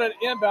 Keota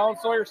inbound.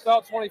 Sawyer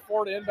Stout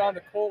 24 to inbound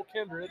to Cole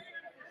Kindred.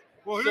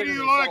 Well, who do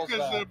you like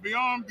as the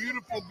Beyond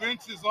Beautiful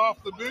benches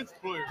off the bench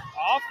player?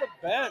 Off the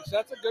bench,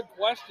 that's a good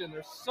question.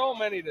 There's so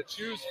many to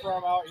choose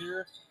from out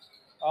here.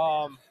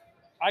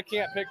 I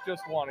can't pick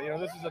just one. You know,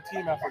 this is a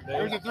team effort, Dave.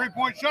 There's a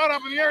three-point shot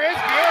up in the air. It's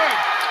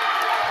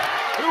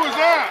good. Who was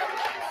that?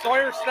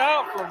 Sawyer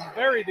Stout from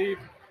very deep.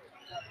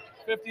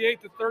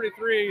 58 to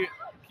 33.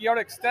 Keota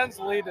extends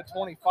the lead to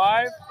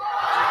 25.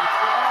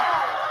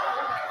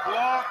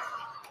 Block.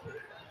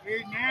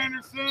 Aiden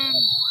Anderson.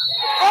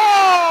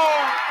 Oh!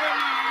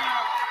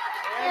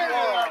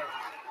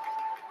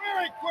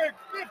 Very quick.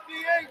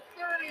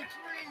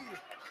 58-33.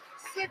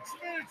 6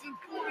 minutes and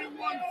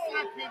 41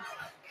 seconds.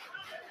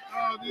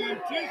 The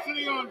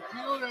intensity on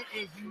Keota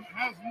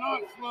has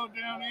not slowed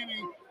down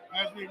any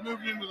as we've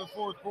moved into the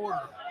fourth quarter.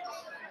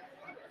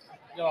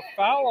 Got a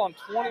foul on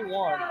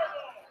 21.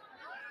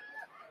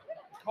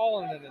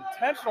 Calling an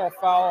intentional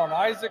foul on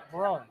Isaac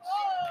Bruns.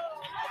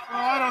 Well,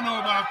 I don't know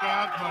about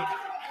that, but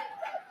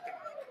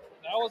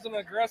that was an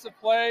aggressive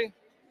play.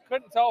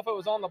 Couldn't tell if it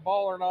was on the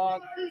ball or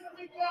not.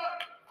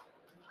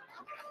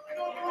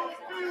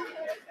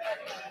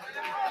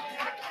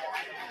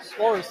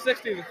 Score is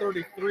 60 to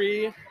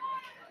 33.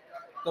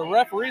 The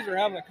referees are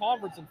having a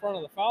conference in front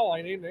of the foul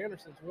line. Aiden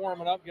Anderson's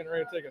warming up, getting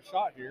ready to take a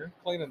shot here,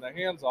 cleaning the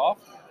hands off.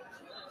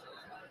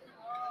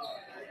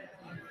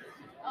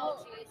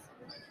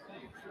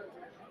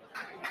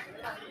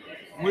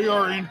 We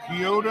are in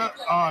Keota,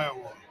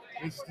 Iowa.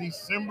 It's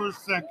December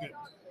 2nd.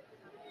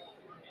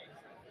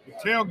 The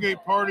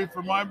tailgate party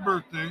for my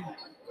birthday.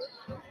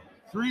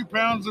 3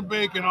 pounds of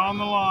bacon on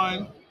the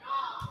line.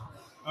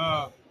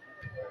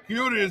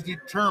 Keota is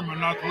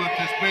determined not to let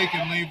this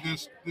bacon leave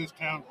this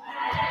town,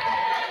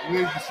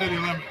 leave the city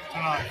limits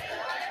tonight.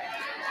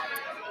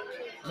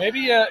 Maybe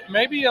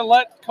you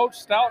let Coach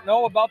Stout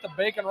know about the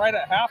bacon right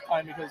at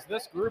halftime because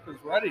this group is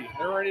ready.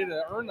 They're ready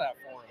to earn that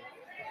for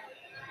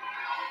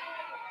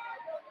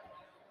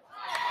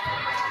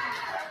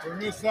him.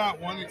 We missed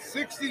that one. It's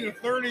 60 to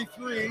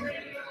 33.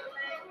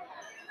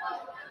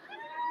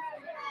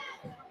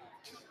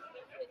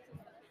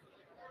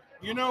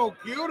 You know,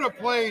 Keota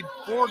played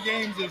 4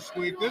 games this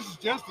week. This is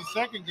just the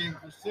second game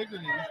for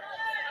Sigourney.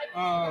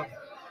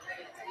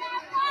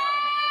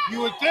 You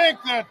would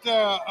think that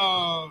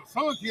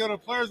some of the Keota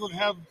players would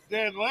have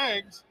dead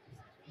legs,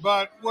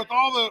 but with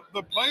all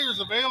the players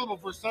available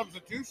for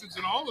substitutions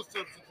and all the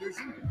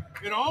substitutions,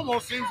 it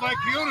almost seems like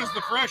Keota's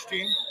the fresh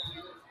team.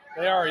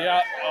 They are,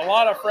 yeah. A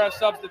lot of fresh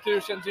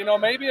substitutions. You know,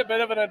 maybe a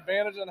bit of an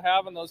advantage in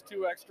having those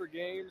 2 extra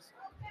games.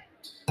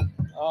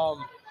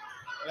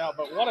 Yeah,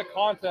 but what a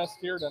contest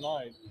here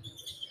tonight.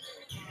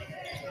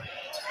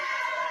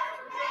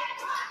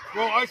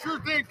 Well, I sure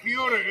think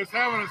Keota is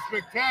having a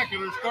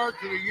spectacular start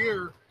to the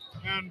year.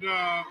 And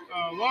a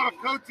lot of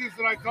coaches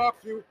that I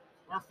talk to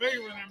are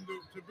favoring them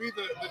to be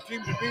the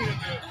team to beat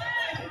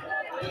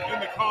in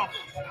the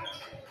conference,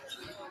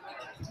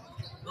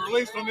 or at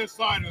least on this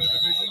side of the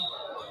division.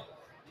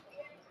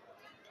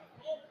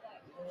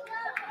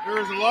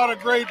 There's a lot of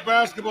great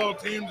basketball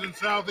teams in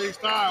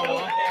Southeast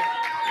Iowa,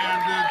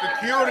 and the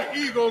Keota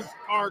Eagles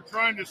are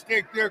trying to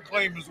stake their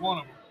claim as one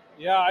of them.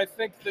 Yeah, I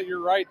think that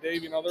you're right,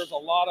 Dave. There's a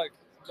lot of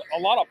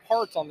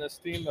parts on this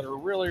team that are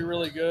really,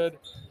 really good.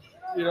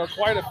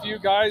 Quite a few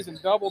guys in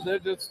double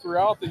digits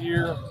throughout the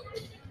year.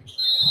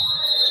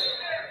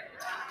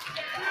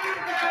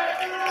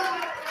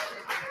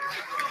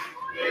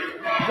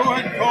 Go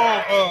ahead and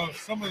call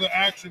some of the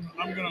action.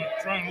 I'm going to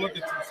try and look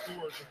at some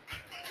scores.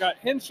 Got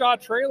Henshaw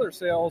Trailer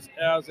Sales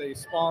as a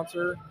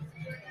sponsor.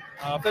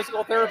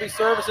 Physical therapy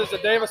services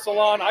at Davis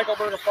Salon,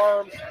 Eichelberger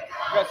Farms. We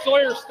got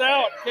Sawyer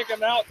Stout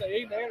kicking out to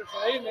Aiden Anderson.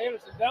 Aiden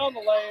Anderson down the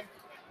lane,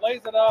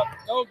 lays it up,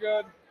 no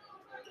good.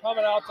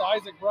 Coming out to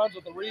Isaac Bruns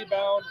with the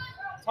rebound.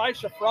 Ty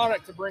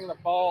Shafronic to bring the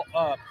ball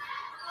up.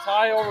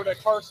 Ty over to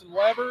Carson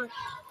Weber.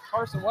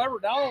 Carson Weber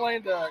down the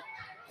lane to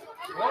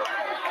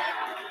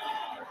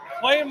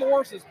Clay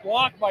Morse is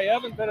blocked by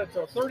Evan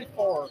Benito,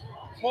 34.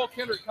 Cole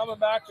Kindred coming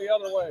back the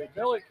other way.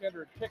 Billy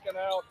Kindred kicking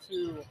out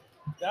to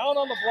down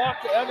on the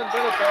block to Evan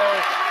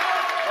Benito.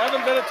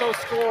 Evan Benito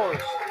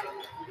scores.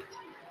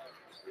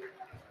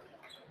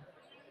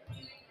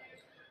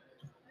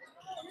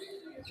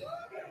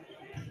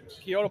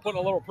 Keota putting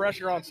a little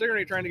pressure on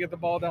Sigourney, trying to get the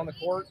ball down the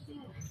court.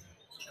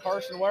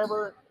 Carson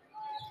Weber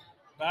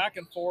back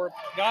and forth.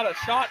 Got a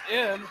shot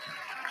in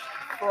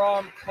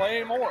from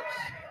Clay Morse.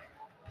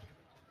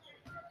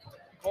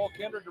 Cole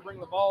Kindred to bring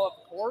the ball up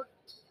the court.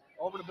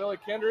 Over to Billy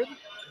Kindred.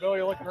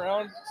 Billy looking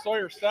around.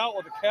 Sawyer Stout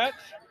with a catch.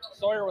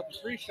 Sawyer with a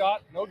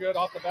 3-shot. No good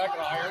off the back of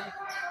the iron.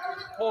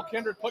 Cole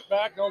Kindred put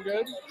back. No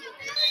good.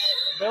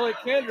 Billy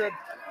Kindred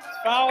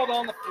fouled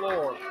on the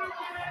floor.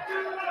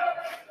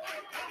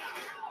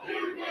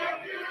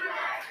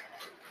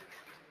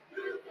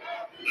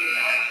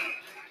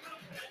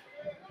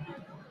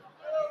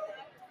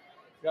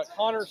 We got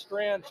Connor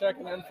Strand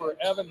checking in for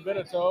Evan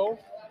Benito.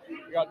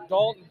 We got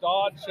Dalton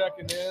Dodd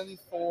checking in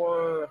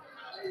for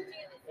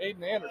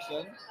Aiden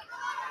Anderson.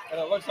 And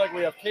it looks like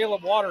we have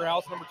Caleb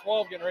Waterhouse, number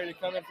 12, getting ready to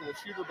come in for the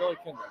shooter, Billy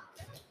Kindred.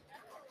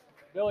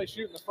 Billy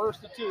shooting the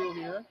first of two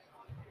here.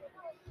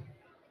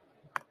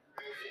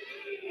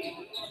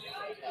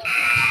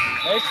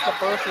 Makes the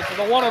first. This is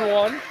a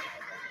 1-on-1.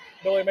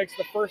 Billy makes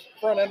the first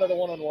front end of the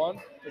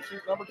 1-on-1 to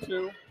shoot number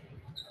 2.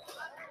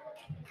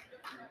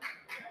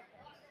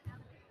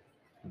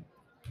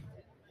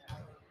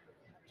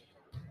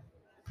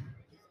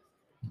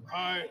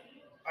 I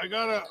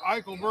got a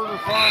Eichelberger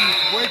Farms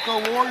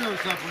Waco Warriors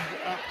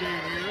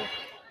update here.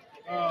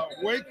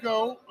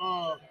 Waco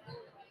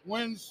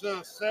wins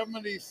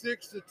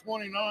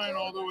 76-29,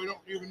 although I don't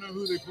even know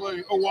who they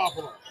played. Oh,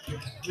 Wapello.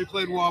 They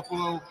played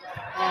Wapello.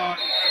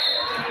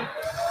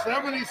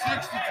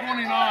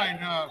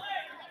 76-29.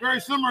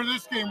 Very similar to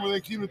this game where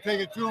they seem to take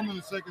it to them in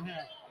the second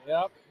half.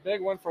 Yep, big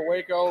win for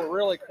Waco.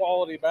 Really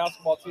quality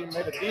basketball team.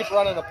 Made a deep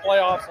run in the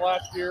playoffs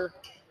last year.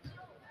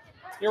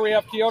 Here we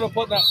have Keota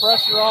putting that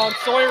pressure on.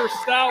 Sawyer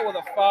Stout with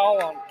a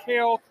foul on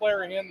Cale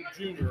Clarihan, the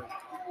junior.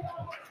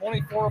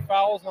 24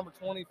 fouls, number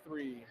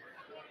 23.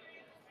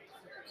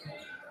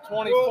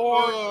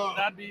 24,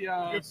 that'd be if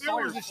there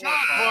Sawyer's was a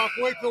shot clock,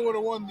 Waco would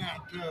have won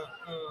that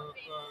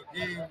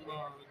game.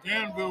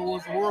 Danville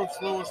was the world's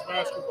slowest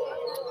basketball.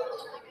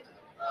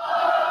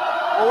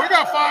 Well, we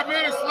got 5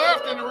 minutes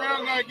left in the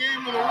round night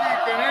game of the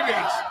week, and it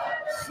is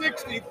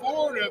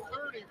 64-35.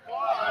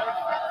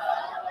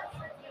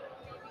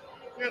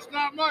 It's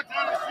not much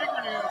out of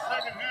Sigourney in the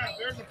second half.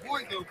 There's a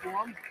point, though, for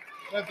them.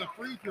 That's a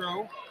free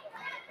throw.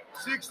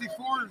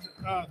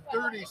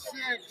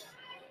 64-36.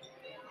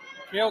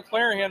 Cale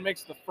Clarihan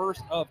makes the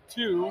first of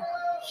 2.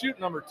 Shoot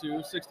number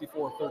 2,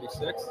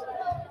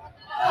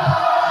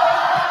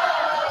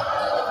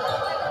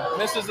 64-36.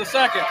 Misses the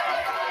second.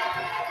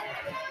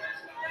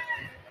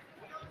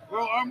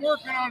 Well, I'm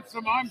working on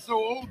some I'm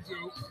So Old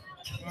jokes.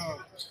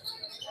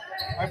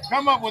 I've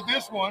come up with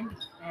this one.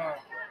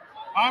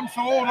 I'm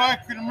so old I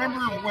can remember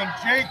when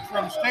Jake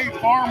from State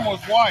Farm was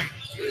white.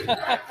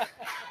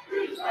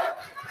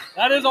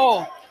 That is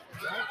old.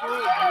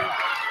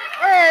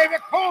 Hey, the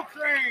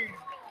Coltrane!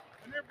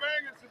 And they're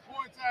banging some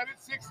points out.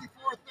 It's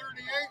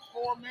 64-38,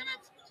 4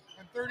 minutes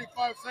and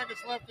 35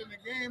 seconds left in the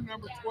game.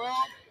 Number 12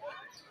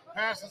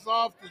 passes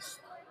off to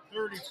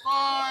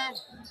 35.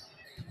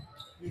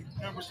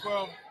 Number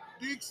 12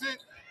 dekes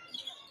it,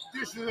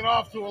 dishes it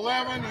off to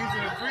 11. He's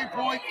in a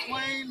three-point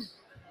lane.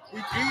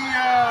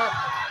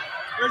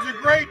 There's a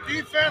great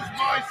defense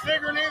by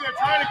Sigourney. They're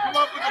trying to come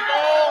up with the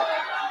ball.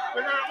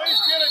 They're going to at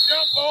least get a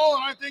jump ball,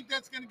 and I think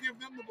that's going to give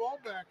them the ball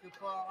back,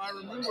 if I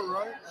remember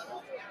right.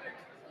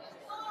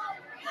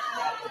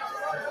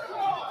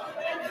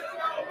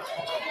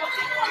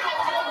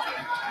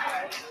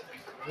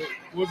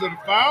 Was it a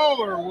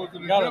foul or was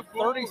it a Got a jump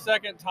ball?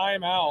 30-second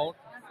timeout.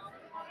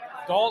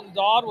 Dalton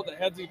Dodd with a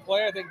headsy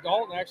play. I think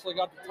Dalton actually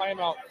got the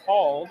timeout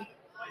called.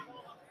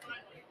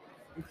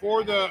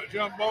 Before the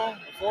jump ball?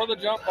 Before the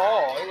jump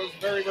ball. It was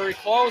very, very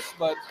close,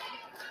 but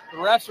the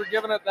refs are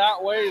giving it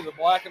that way, the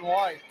black and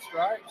white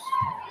stripes.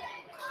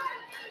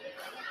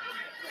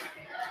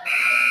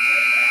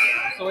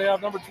 So we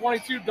have number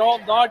 22,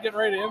 Dalton Dodd, getting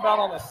ready to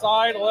inbound on the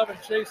side. 11,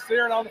 Chase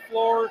Searing on the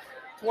floor.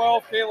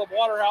 12, Caleb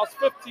Waterhouse.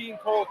 15,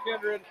 Cole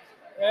Kindred.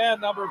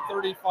 And number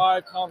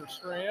 35, Connor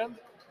Strand.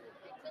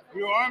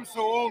 You know, I'm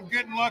so old,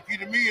 getting lucky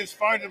to me is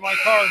finding my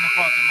car in the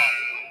parking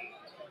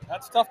lot.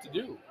 That's tough to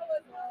do.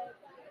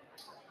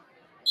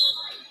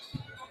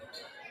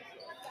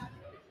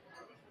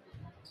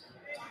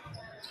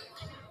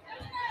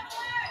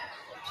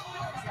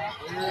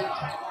 Here.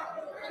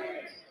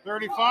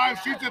 35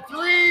 shoots a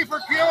three for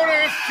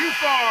Keota. It's too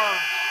far.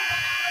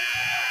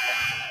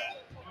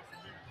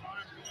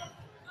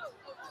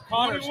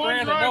 Connor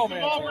Strand and no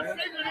man.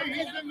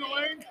 He's in the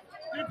lane,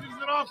 pitches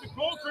it off to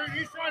Coltrane.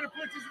 He's trying to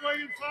push his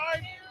way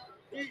inside.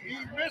 He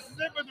misses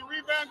it, but the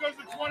rebound goes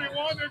to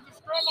 21. There's a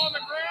scrum on the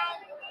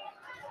ground.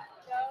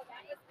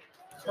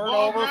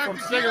 Turnover from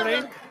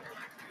Sigourney.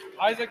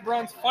 Isaac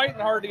Bruns fighting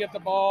hard to get the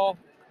ball.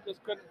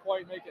 Just couldn't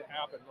quite make it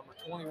happen. Number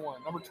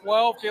 21. Number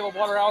 12, Caleb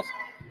Waterhouse,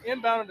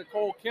 inbounded to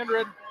Cole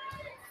Kindred.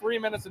 3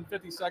 minutes and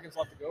 50 seconds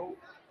left to go.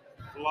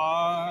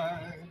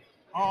 Fly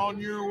on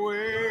your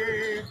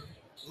way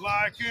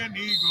like an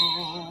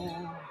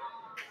eagle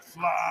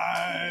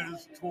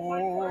flies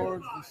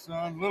towards the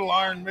sun. Little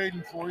Iron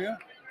Maiden for you.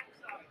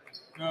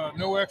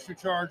 No extra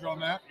charge on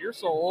that. You're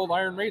so old,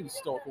 Iron Maiden's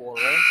still cool,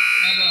 right?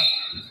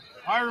 And,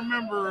 I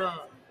remember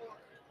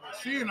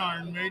seeing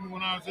Iron Maiden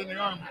when I was in the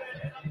Army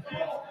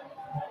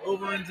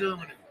over in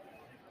Germany.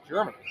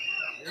 Germany.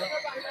 Yep.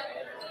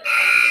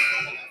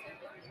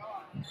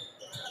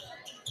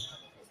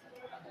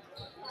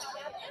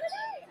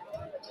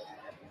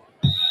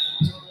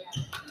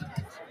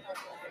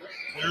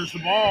 There's the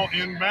ball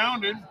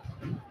inbounded.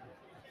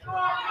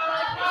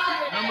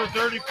 Number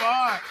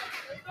 35.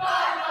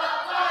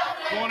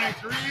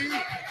 23.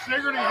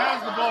 Sigourney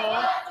has the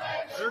ball.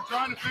 They're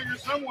trying to figure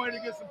some way to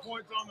get some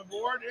points on the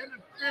board. In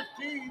at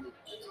 15.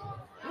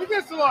 He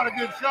gets a lot of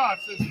good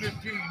shots at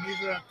 15.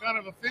 He's a kind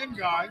of a thin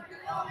guy.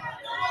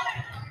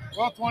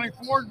 Well,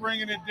 24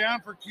 bringing it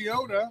down for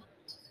Keota.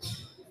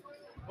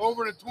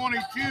 Over to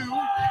 22.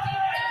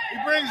 He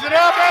brings it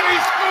up and he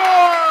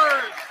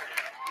scores!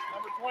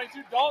 Number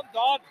 22, Dalton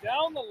Dodd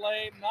down the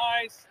lane.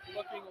 Nice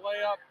looking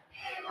layup.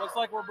 Looks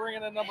like we're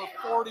bringing in number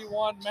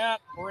 41, Matt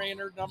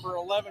Brainerd, number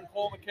 11,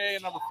 Cole McKay,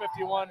 and number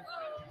 51,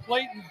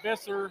 Clayton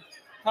Visser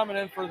coming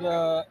in for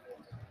the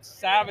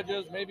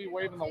Savages, maybe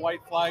waving the white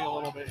flag a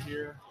little bit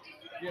here.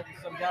 Giving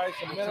some guys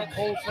some minutes.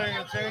 Whole thing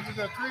changes.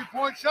 A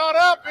three-point shot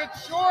up.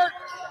 It's short.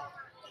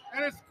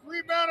 And it's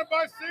rebounded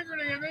by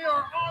Sigourney, and they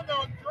are on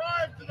the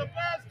drive to the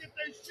basket.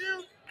 They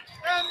shoot,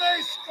 and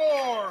they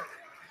score.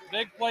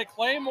 Big play.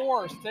 Clay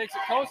Morris takes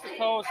it coast to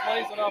coast,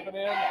 lays it up and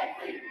in.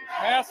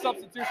 Mass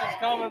substitutions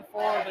coming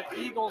for the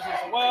Eagles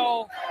as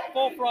well.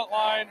 Full front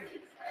line.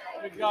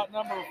 We've got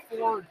number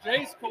 4,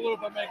 Jace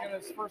Kalupa, making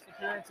his first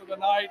appearance of the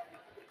night.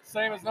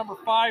 Same as number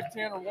 5,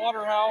 Tanner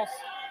Waterhouse.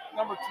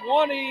 Number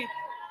 20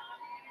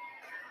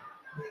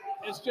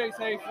 is Chase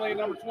Hafley.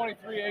 Number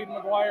 23,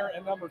 Aiden McGuire.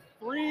 And number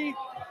 3,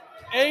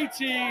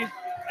 AT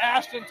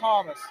Ashton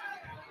Thomas.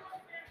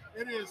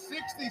 It is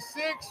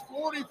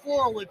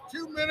 66-44 with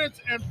 2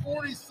 minutes and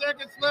 40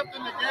 seconds left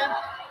in the game.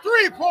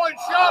 3-point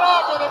shot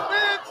off of the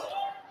bench.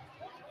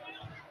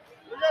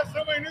 We got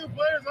so many new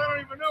players, I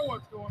don't even know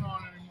what's going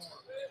on anymore.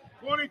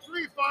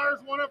 23 fires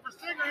one up for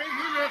Sigourney.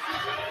 He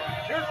misses.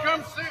 Here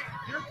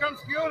comes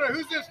Keota.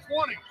 Who's this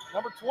 20?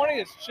 Number 20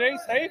 is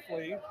Chase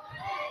Hafley.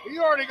 He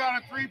already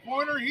got a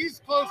three-pointer. He's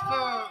close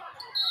to.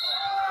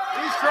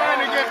 He's trying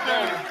to get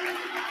the.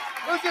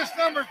 Who's this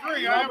number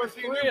 3? Number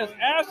 3 is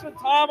Ashton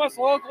Thomas,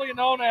 locally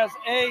known as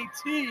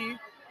AT,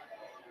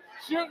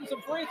 shooting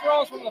some free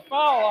throws from the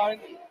foul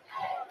line.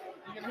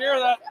 You can hear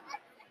that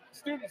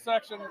student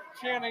section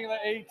chanting the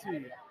AT.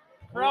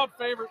 Crowd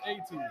favorite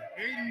AT.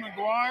 Aiden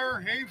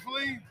McGuire,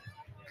 Hafley,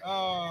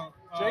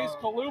 Jace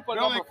Kalupa, Billy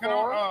number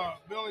 4.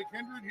 Billy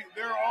Kindred.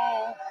 They're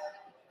all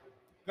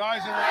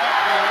guys that are up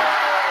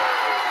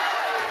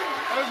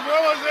there, as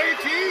well as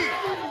AT.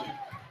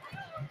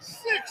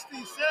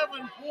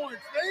 67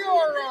 points. They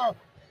are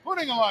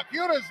putting a lot.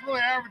 Keota's really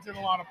averaging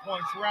a lot of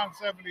points, around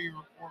 70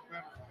 or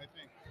better, I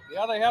think.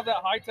 Yeah, they have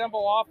that high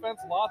tempo offense.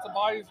 Lots of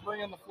bodies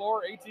bringing the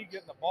floor. AT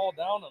getting the ball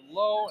down and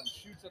low and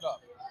shoots it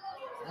up.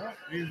 Yeah,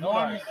 he's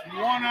one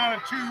out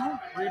of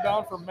 2.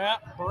 Rebound for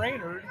Matt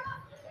Brainerd,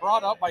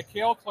 brought up by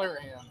Cale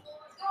Clarahan.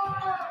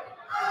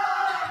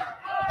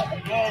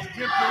 The ball's tipped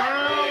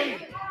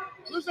around.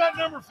 Who's that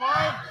number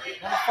 5?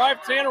 Number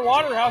 5, Tanner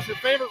Waterhouse, your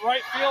favorite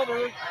right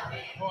fielder.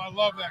 Oh, I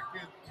love that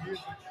kid. He's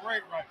a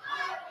great right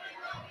fielder.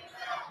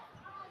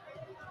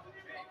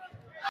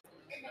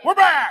 We're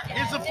back.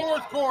 It's the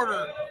fourth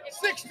quarter.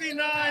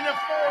 69-40.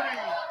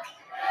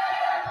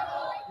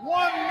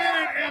 1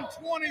 minute and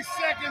 20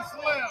 seconds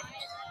left.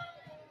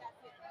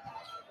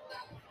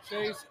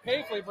 Chase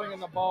Hafley bringing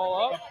the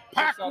ball up.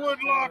 Packwood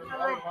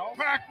Locker of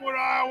Packwood,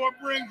 Iowa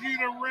brings you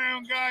the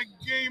Round Guy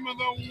Game of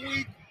the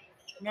Week.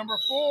 Number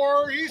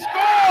 4, he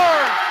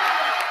scores!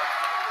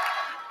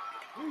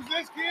 Who's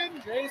this kid?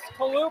 Jace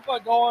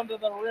Kalupa going to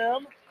the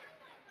rim.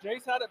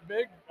 Jace had a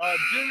big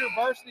junior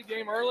varsity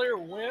game earlier,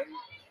 win.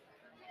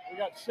 We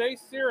got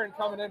Chase Searin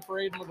coming in for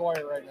Aiden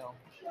McGuire right now.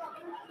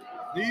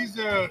 This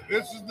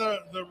is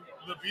the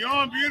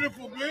Beyond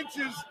Beautiful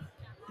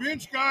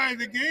bench guy.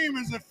 The game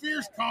is a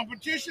fierce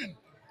competition.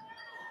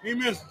 He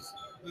misses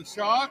the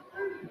shot.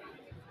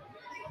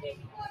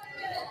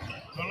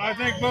 Well, I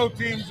think both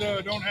teams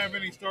don't have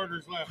any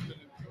starters left in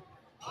it.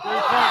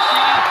 3-point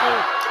shot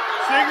for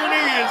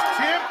Sigourney is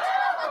tipped.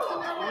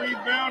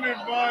 Rebounded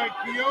by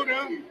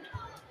Keota.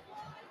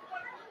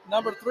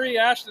 Number 3,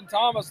 Ashton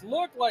Thomas,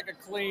 looked like a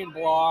clean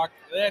block.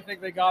 I think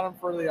they got him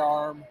for the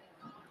arm.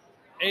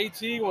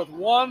 AT with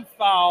 1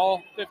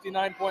 foul,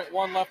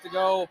 59.1 left to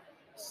go,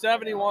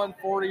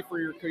 71-40 for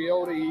your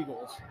Keota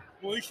Eagles.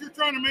 Well, he's sure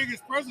trying to make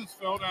his presence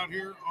felt out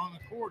here on the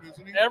court,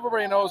 isn't he?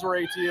 Everybody knows where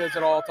AT is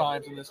at all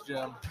times in this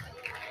gym.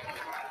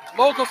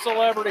 Local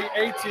celebrity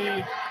AT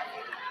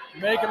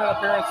making an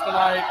appearance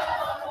tonight.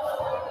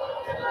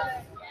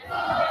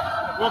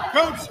 Well,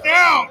 Coach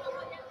Stout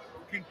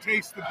can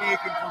taste the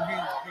bacon from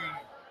here, can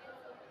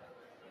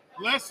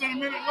he? Less than a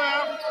minute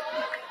left.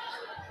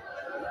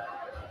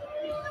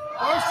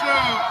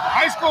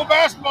 High school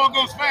basketball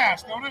goes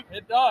fast, don't it?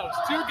 It does.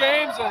 2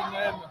 games and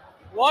then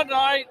one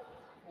night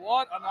in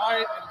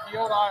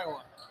Keota,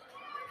 Iowa.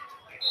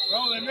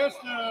 Well, they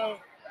missed an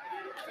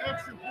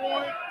extra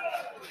point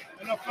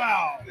and a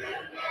foul.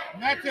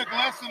 And that took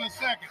less than a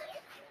second.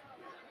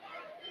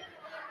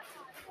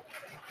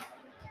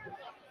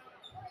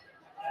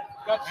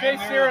 Got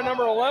Chase here,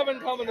 number 11,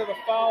 coming to the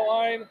foul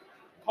line.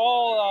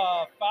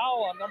 Call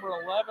foul on number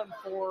 11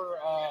 for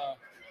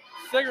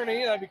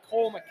Sigourney. That'd be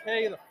Cole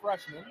McKay, the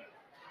freshman.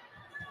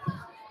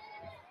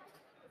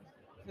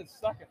 His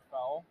second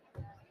foul.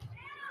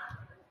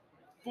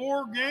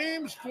 4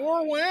 games,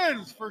 4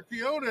 wins for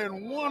Keota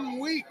in 1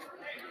 week.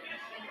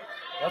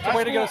 That's the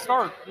way to get a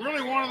start.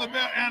 Really one of the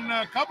best, and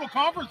a couple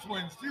conference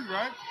wins too,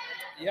 right?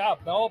 Yeah,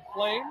 Belle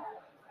Plaine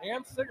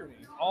and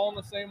Sigourney all in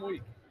the same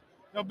week.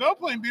 Now, Belle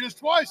Plaine beat us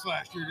twice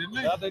last year, didn't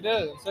they? Yeah, they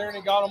did. And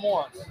Sigourney got them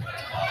once.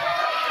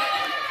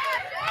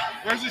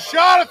 There's a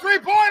shot, a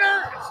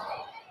 3-pointer.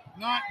 It's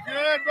not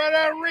good, but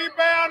a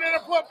rebound and a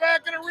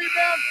putback and a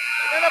rebound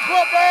and a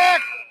putback.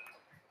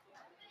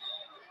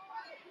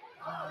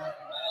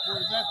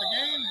 Was that the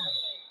game?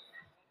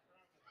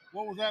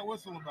 What was that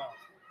whistle about?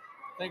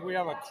 I think we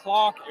have a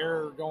clock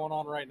error going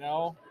on right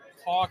now.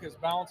 Clock is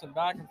bouncing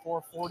back and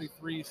forth,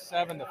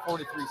 43-7 to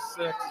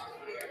 43-6.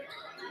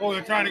 Oh,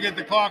 they're trying to get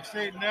the clock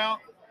straightened out.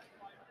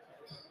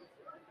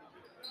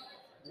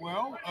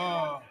 Well,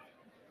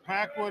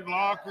 Packwood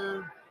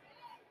Locker,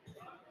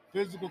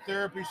 Physical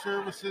Therapy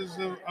Services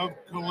of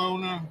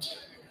Kelowna.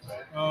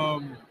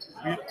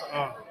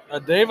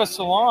 Davis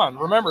Salon.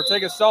 Remember,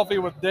 take a selfie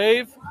with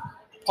Dave.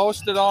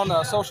 Post it on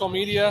social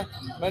media.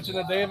 Mention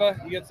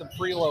Adava. You get some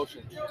free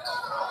lotion.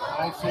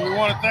 Also, we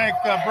want to thank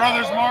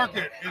Brothers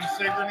Market in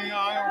Sigourney,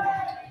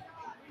 Iowa,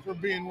 for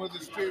being with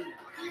us too.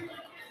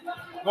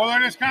 Well,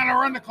 they're just kind of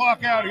run the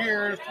clock out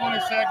here. There's 20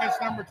 seconds.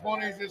 Number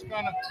 20 is just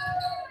kind of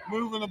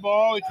moving the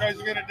ball. He tries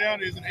to get it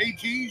down. Is it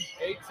 18?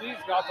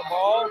 18's got the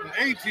ball. The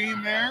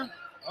 18 there.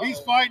 He's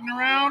fighting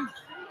around.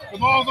 The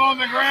ball's on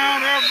the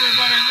ground.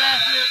 Everybody's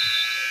after it.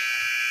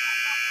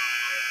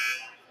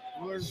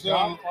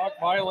 Shot clock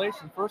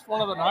violation. First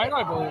one of the night,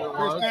 I believe it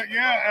was.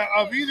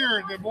 Of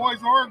either the boys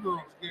or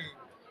girls game.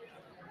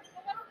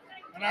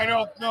 And I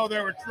don't know they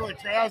were really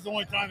trying. That was the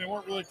only time they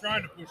weren't really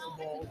trying to push the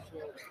ball. So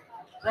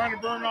trying to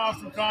burn off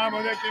some time.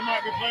 I think they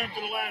might be playing for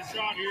the last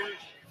shot here.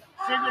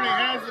 Sigourney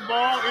has the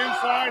ball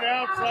inside,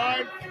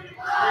 outside.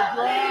 They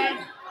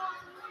drive.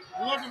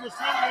 Looking for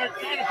somebody. They're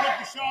trying to put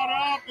the shot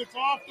up. It's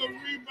off the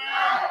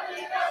rebound.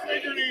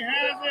 Sigourney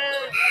has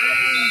it.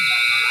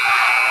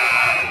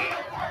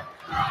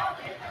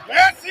 And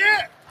that's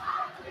it.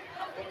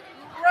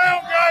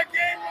 Round guy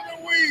game of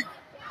the week.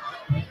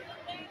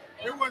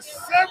 It was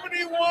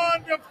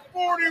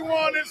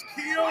 71-41 as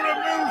Keota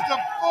moves to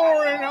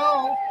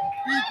 4-0.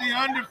 Beat the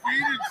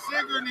undefeated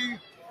Sigourney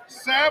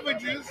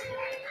Savages.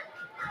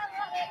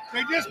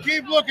 They just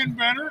keep looking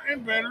better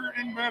and better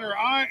and better.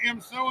 I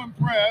am so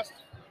impressed.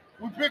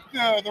 We picked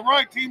the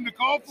right team to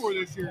call for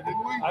this year,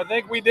 didn't we? I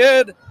think we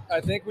did.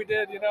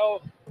 You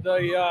know,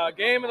 the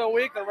game of the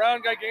week, the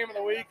round guy game of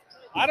the week.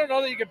 I don't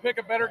know that you can pick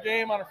a better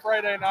game on a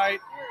Friday night,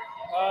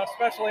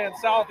 especially in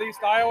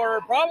Southeast Iowa,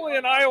 or probably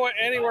in Iowa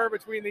anywhere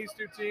between these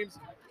two teams.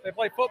 They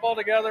play football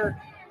together.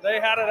 They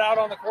had it out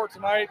on the court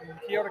tonight, and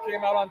Keota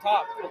came out on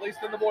top, at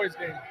least in the boys'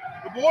 game.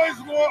 The boys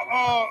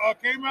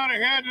came out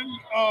ahead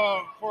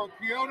for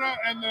Keota,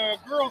 and the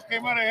girls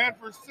came out ahead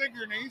for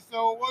Sigourney,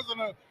 so it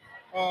wasn't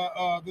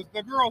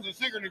the girls, the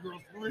Sigourney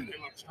girls, really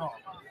look strong.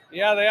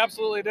 Yeah, they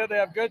absolutely did. They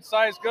have good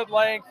size, good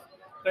length.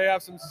 They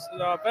have some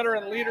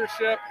veteran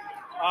leadership.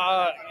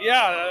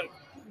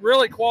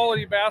 Really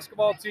quality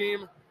basketball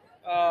team.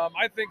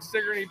 I think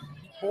Sigourney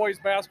boys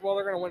basketball,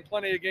 they're going to win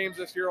plenty of games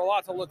this year. A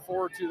lot to look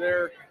forward to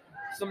there.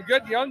 Some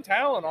good young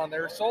talent on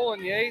there.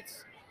 Solon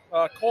Yates,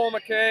 Cole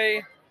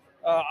McKay,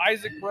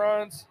 Isaac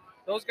Bruns.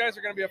 Those guys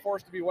are going to be a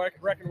force to be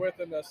reckoned with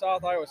in the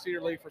South Iowa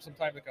Cedar League for some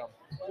time to come.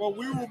 Well,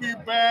 we will be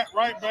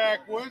right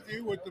back with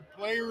you with the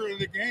player of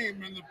the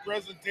game and the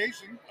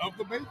presentation of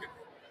the bacon.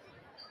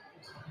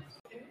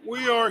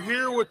 We are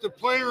here with the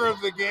player of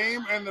the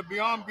game and the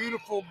Beyond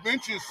Beautiful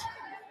benches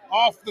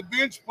off the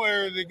bench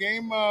player of the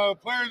game.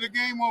 Player of the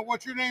game,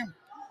 what's your name?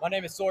 My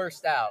name is Sawyer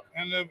Stout.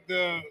 And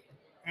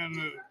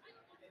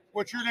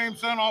what's your name,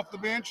 son, off the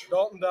bench?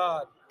 Dalton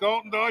Dodd.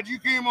 Dalton Dodd, you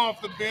came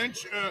off the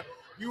bench.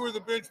 You were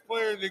the bench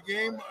player of the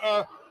game.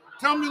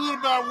 Tell me a little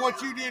about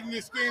what you did in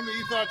this game that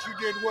you thought you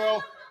did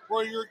well,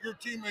 where your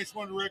teammates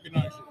wanted to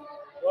recognize you.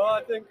 Well,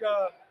 I think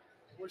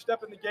we're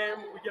stepping the game.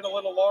 We get a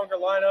little longer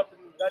lineup,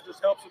 and that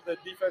just helps with the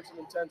defensive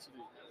intensity.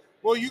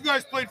 Well, you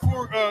guys played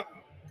for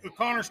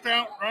Connor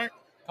Stout, right?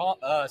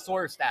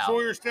 Sawyer Stout.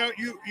 Sawyer Stout.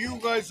 You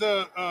guys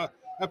have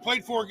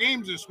played 4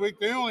 games this week.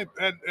 They only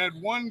had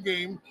 1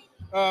 game,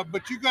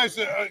 but you guys,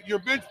 your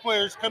bench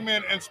players come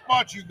in and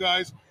spot you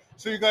guys,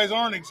 so you guys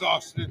aren't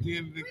exhausted at the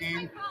end of the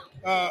game.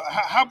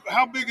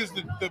 How big has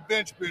the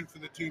bench been for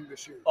the team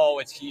this year? Oh,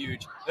 it's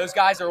huge. Those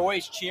guys are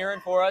always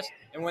cheering for us.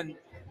 And when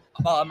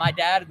my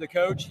dad, the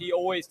coach, he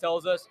always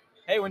tells us,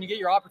 hey, when you get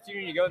your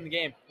opportunity to go in the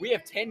game, we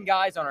have 10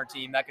 guys on our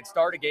team that could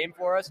start a game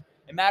for us.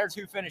 It matters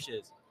who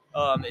finishes.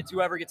 It's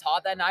whoever gets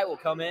hot that night will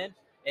come in.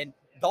 And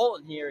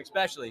Dalton here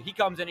especially, he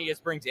comes in, he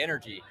just brings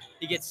energy.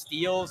 He gets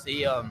steals.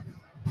 He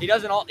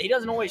doesn't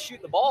always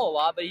shoot the ball a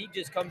lot, but he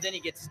just comes in, he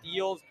gets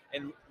steals,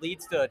 and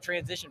leads to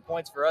transition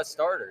points for us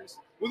starters.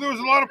 Well, there was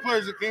a lot of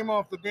players that came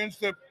off the bench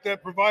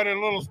that provided a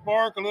little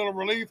spark, a little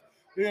relief.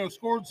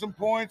 Scored some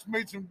points,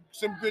 made some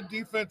good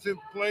defensive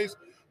plays.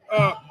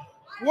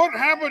 What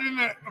happened in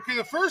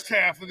the first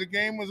half of the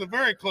game was a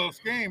very close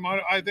game.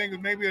 I think it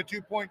was maybe a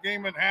 2-point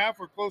game at half,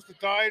 or close to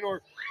tied,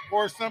 or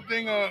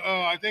something.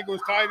 I think it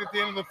was tied at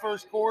the end of the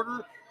first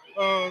quarter.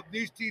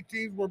 These two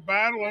teams were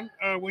battling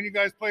when you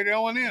guys played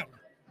L&M.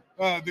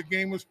 The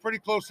game was pretty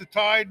close to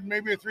tied,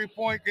 maybe a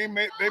 3-point game.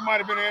 They might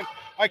have been in.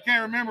 I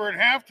can't remember at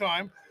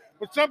halftime.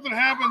 But something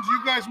happens.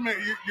 You guys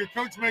your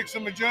coach makes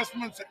some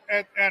adjustments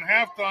at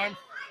halftime,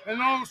 and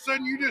all of a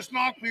sudden you just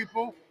knock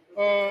people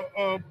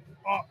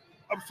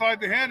upside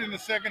the head in the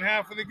second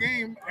half of the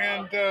game.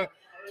 And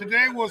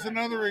today was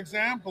another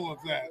example of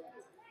that.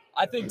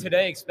 I think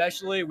today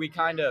especially we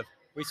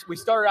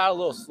started out a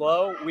little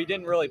slow. We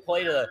didn't really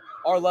play to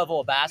our level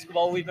of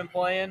basketball we've been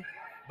playing,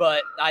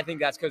 but I think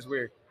that's because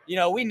we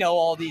know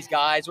all these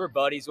guys. We're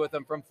buddies with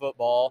them from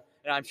football,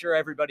 and I'm sure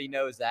everybody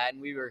knows that.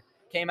 And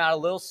came out a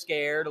little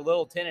scared, a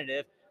little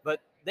tentative,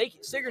 but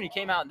Sigourney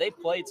came out and they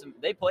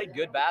played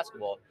good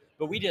basketball.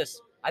 But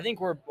I think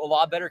we're a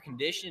lot better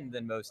conditioned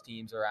than most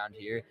teams around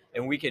here,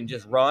 and we can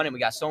just run, and we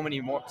got so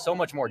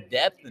much more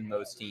depth than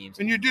most teams.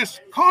 And you're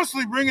just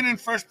constantly bringing in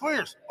fresh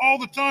players all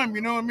the time.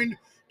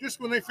 Just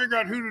when they figure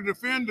out who to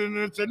defend, and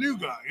it's a new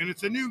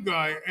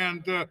guy,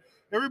 and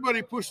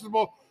everybody pushes the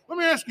ball. Let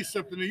me ask you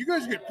something. You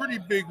guys get pretty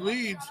big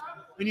leads,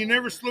 and you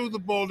never slow the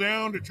ball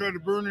down to try to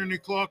burn any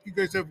clock. You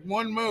guys have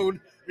one mode,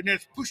 and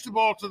that's push the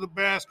ball to the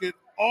basket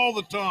all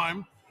the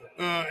time,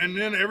 and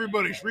then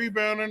everybody's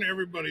rebounding,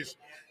 everybody's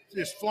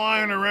just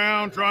flying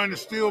around trying to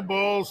steal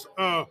balls.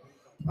 Let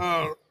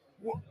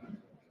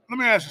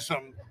me ask you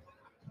something.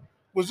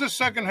 Was this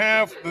second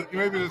half,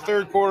 maybe the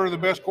third quarter, the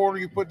best quarter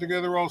you put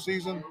together all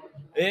season?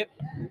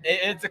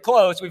 It's a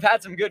close. We've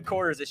had some good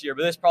quarters this year,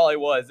 but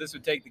this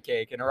would take the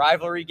cake. In a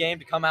rivalry game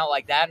to come out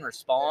like that and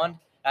respond,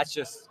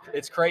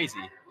 it's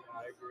crazy.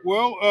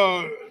 Well,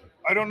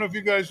 I don't know if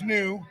you guys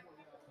knew,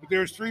 but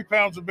there's 3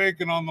 pounds of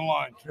bacon on the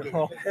line today.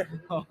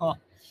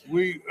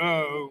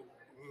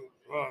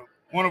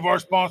 One of our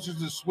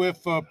sponsors is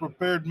Swift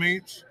Prepared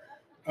Meats.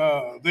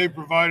 They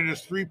provided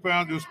us 3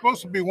 pounds. It was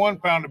supposed to be 1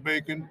 pound of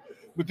bacon,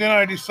 but then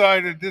I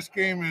decided this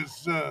game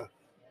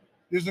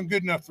isn't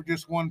good enough for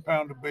just 1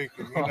 pound of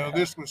bacon.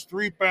 This was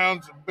 3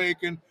 pounds of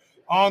bacon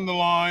on the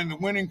line. The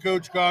winning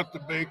coach got the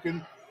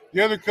bacon.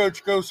 The other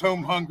coach goes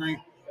home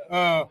hungry.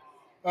 How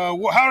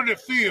did it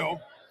feel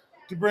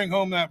to bring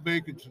home that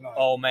bacon tonight?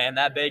 Oh, man,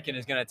 that bacon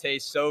is going to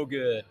taste so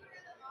good.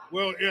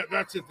 Well, yeah,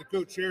 that's if the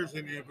coach shares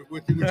any of it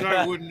with you, which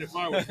I wouldn't if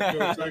I was the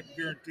coach. I can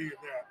guarantee you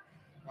that.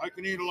 I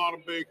can eat a lot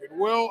of bacon.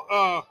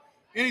 Well,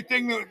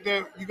 anything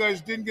that you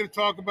guys didn't get to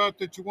talk about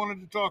that you wanted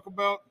to talk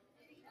about?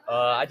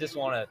 I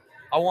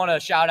want to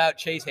shout out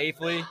Chase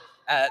Hafley.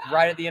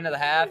 Right at the end of the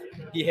half,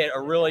 he hit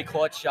a really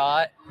clutch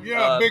shot.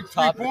 Yeah, big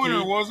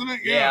 3-pointer, wasn't it?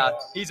 Yeah,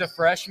 he's a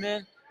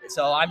freshman,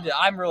 so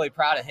I'm really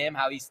proud of him,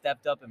 how he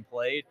stepped up and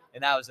played,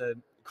 and that was a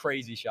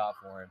crazy shot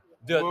for him.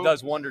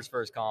 Does wonders for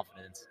his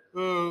confidence.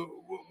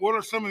 What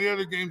are some of the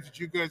other games that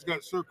you guys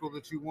got circled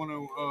that you want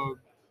to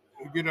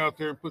get out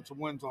there and put some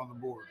wins on the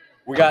board?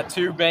 We got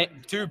two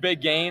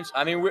big games.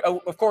 I mean,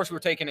 of course, we're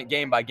taking it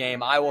game by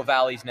game. Iowa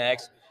Valley's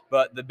next,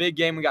 but the big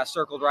game we got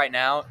circled right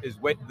now is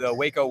with the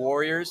Waco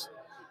Warriors.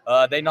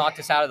 They knocked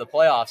us out of the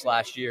playoffs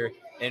last year,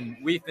 and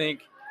we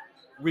think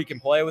we can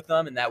play with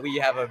them and that we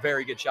have a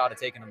very good shot at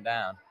taking them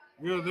down.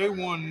 Yeah, they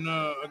won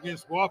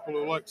against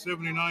Wapello like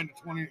 79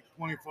 to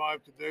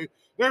 25 today.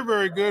 They're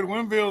very good.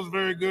 Winville's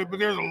very good, but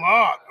there's a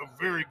lot of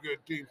very good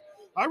teams.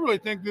 I really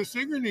think this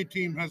Sigourney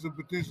team has the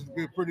potential to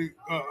be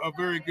a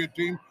very good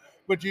team.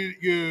 But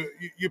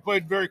you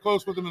played very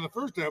close with them in the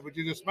first half, but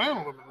you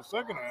dismantled them in the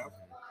second half.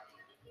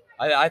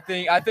 I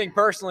think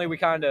personally we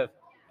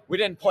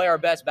didn't play our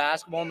best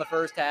basketball in the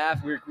first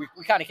half. We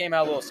kind of came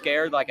out a little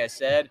scared, like I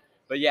said.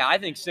 But yeah, I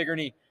think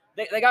Sigourney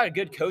they got a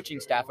good coaching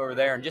staff over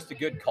there and just a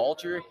good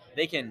culture.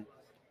 They're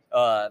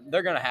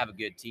gonna have a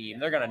good team.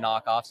 They're gonna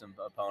knock off some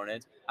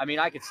opponents. I mean,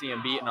 I could see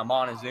them beating a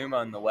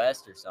Montezuma in the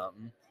West or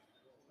something.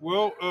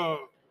 Well,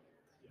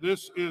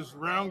 this is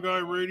Round Guy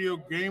Radio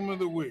Game of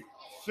the Week.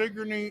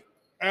 Sigourney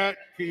at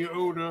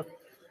Keota.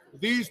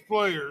 These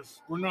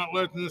players, we're not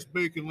letting this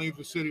bacon leave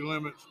the city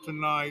limits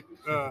tonight.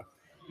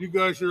 You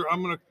guys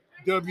I'm going to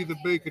dub you the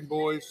Bacon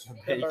Boys.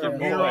 Bacon From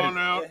here Boys. on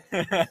out.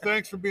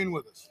 Thanks for being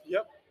with us.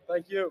 Yep.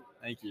 Thank you.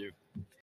 Thank you.